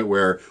to the point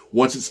where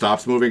once it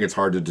stops moving, it's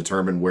hard to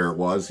determine where it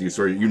was.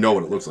 You know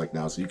what it looks like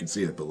now, so you can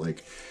see it, but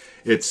like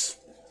it's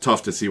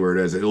tough to see where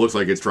it is. It looks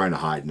like it's trying to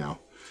hide now.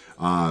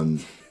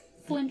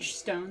 Flinch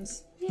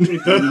stones.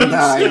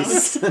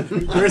 Nice.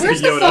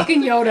 Where's the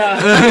fucking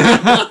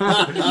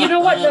Yoda? You know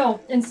what? No.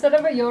 Instead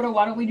of a Yoda,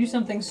 why don't we do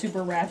something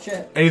super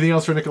ratchet? Anything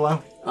else for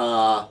Nicolau?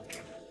 No.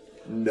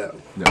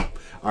 No.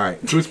 All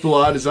right.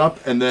 Kutzbalad is up,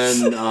 and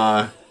then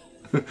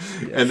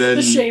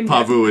The shame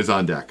Pavu is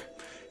on deck.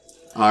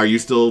 Are you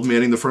still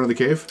manning the front of the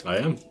cave? I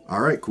am.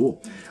 All right,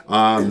 cool.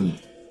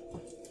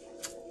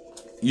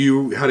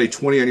 You had a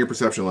 20 on your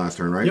perception last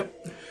turn, right?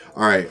 Yep.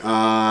 All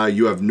right.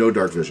 You have no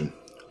dark vision.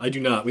 I do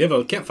not. We have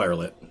a campfire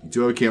lit. You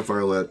do have a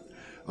campfire lit.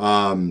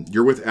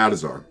 You're with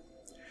Adazar.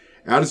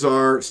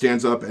 Adazar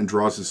stands up and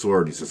draws his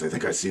sword. He says, I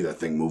think I see that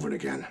thing moving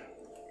again.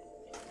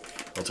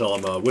 I'll tell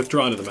him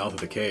withdrawn to the mouth of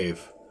the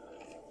cave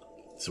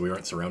so we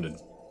aren't surrounded.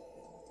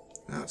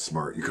 That's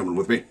smart. You coming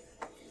with me?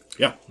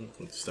 Yeah.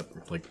 Let's step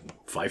like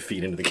 5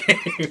 feet into the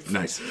cave.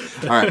 Nice.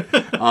 All right.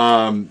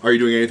 Are you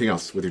doing anything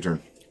else with your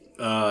turn?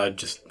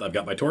 I've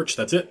got my torch.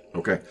 That's it.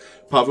 Okay.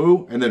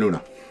 Pavu and then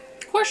Una.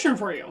 Question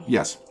for you.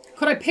 Yes.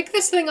 Could I pick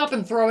this thing up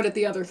and throw it at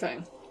the other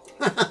thing?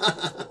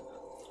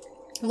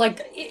 Like,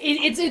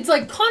 it's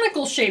like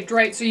conical shaped,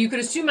 right? So you could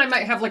assume I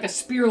might have like a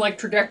spear-like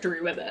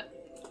trajectory with it.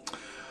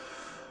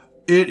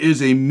 It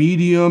is a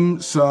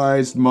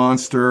medium-sized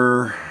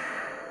monster.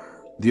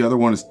 The other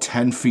one is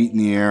 10 feet in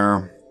the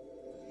air.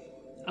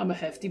 I'm a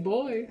hefty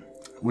boy.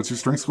 What's your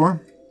strength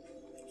score?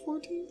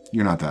 14.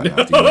 You're not that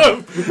hefty.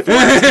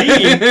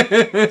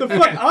 The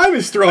fuck? I'm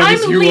as strong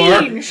as I'm you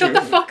lean. are. Shut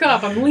the fuck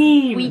up. I'm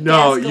lean. Weak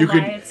No, ass you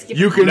could- Goliath skipping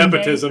you can- one day.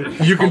 Nepotism.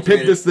 You can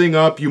pick this thing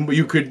up.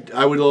 You could.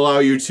 I would allow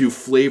you to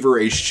flavor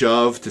a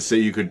shove to say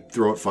you could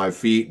throw it 5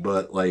 feet,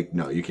 but like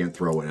no, you can't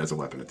throw it as a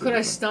weapon. At the Could I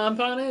other thing. stomp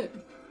on it?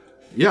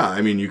 Yeah,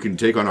 I mean you can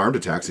take on armed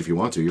attacks if you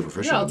want to. You're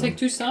proficient. Yeah, I'll in take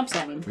them. 2 stomps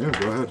on him. Yeah,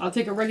 go ahead. I'll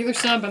take a regular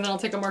stomp and then I'll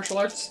take a martial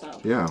arts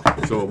stomp. Yeah.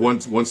 So one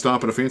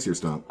stomp and a fancier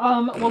stomp.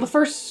 Well, the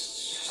first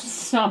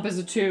stomp is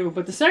a 2,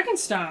 but the second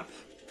stomp,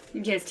 You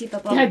guys keep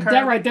up on the that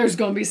curve. right there's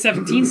going to be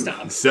 17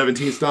 stomps.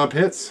 17 stomp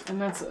hits. And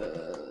that's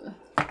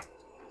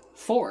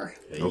 4.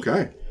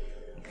 Okay.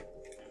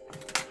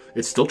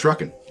 It's still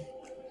trucking.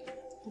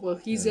 Well,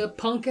 he's a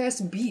punk ass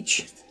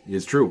beach.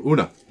 It's true.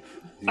 Una.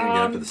 You're gonna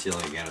get up to the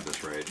ceiling again at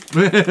this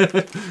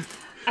rate.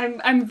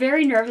 I'm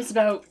very nervous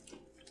about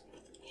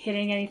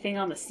hitting anything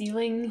on the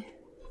ceiling.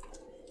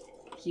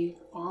 You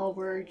all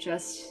were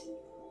just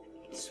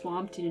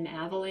swamped in an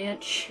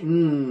avalanche.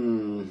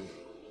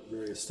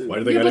 Very astute. Why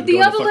do they Yeah, gotta but the go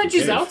in avalanche fucking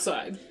is cave?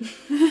 outside.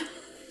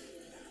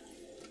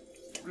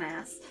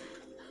 Dumbass.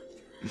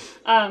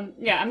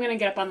 Yeah, I'm gonna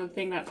get up on the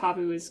thing that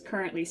Pabu is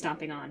currently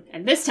stomping on,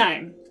 and this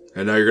time,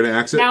 And now you're gonna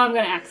axe it. now I'm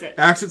gonna axe it.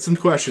 Axe it some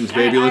questions,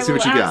 baby. Let's see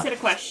what you I will got. axe it a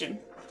question.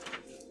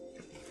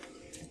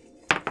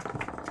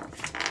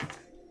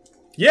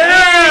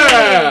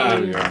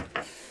 Yeah!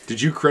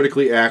 Did you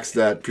critically axe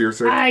that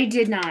piercer? I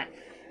did not.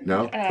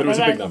 No. But it was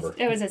a big number.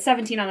 It was a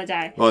 17 on the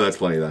die. Oh, that's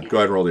plenty then. Go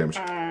ahead and roll damage.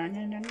 No.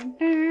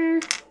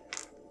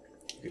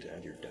 You could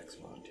add your dex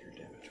mod to your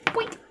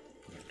damage.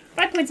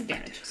 5 points of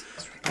damage.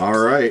 All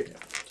right.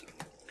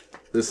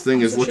 This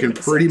thing is looking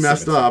pretty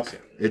messed up.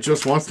 It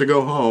just wants to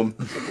go home.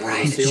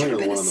 Right, ceiling or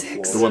the one on the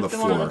floor? The one on the The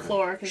one on the floor.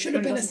 floor. 'cause Should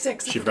have been a it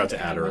 6. She forgot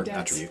to add her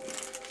attribute.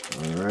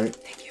 All right.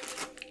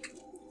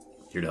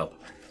 Here to help.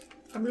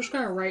 I'm just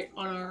gonna write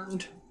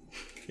unarmed.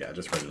 Yeah,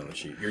 just write it on the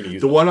sheet. You're gonna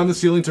use The one on the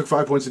ceiling took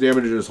 5 points of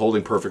damage and is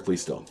holding perfectly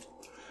still.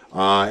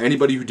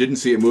 Anybody who didn't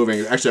see it moving,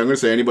 actually, I'm going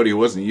to say anybody who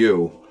wasn't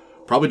you,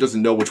 probably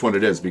doesn't know which one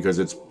it is because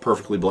it's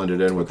perfectly blended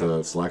in with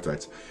the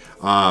stalactites.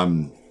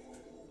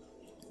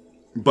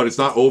 but it's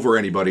not over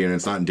anybody, and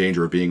it's not in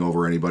danger of being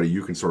over anybody.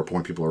 You can sort of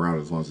point people around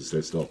as long as it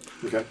stays still.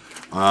 Okay.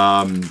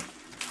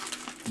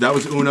 That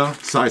was Una.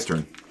 Sai's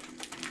turn.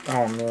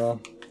 Oh man.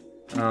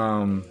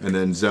 And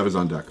then Zev is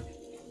on deck.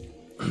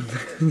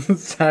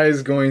 Sai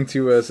is going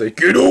to say,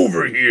 "Get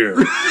over here!"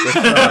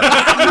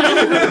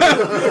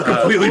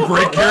 Completely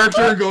break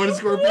character and go into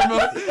Scorpion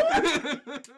mode.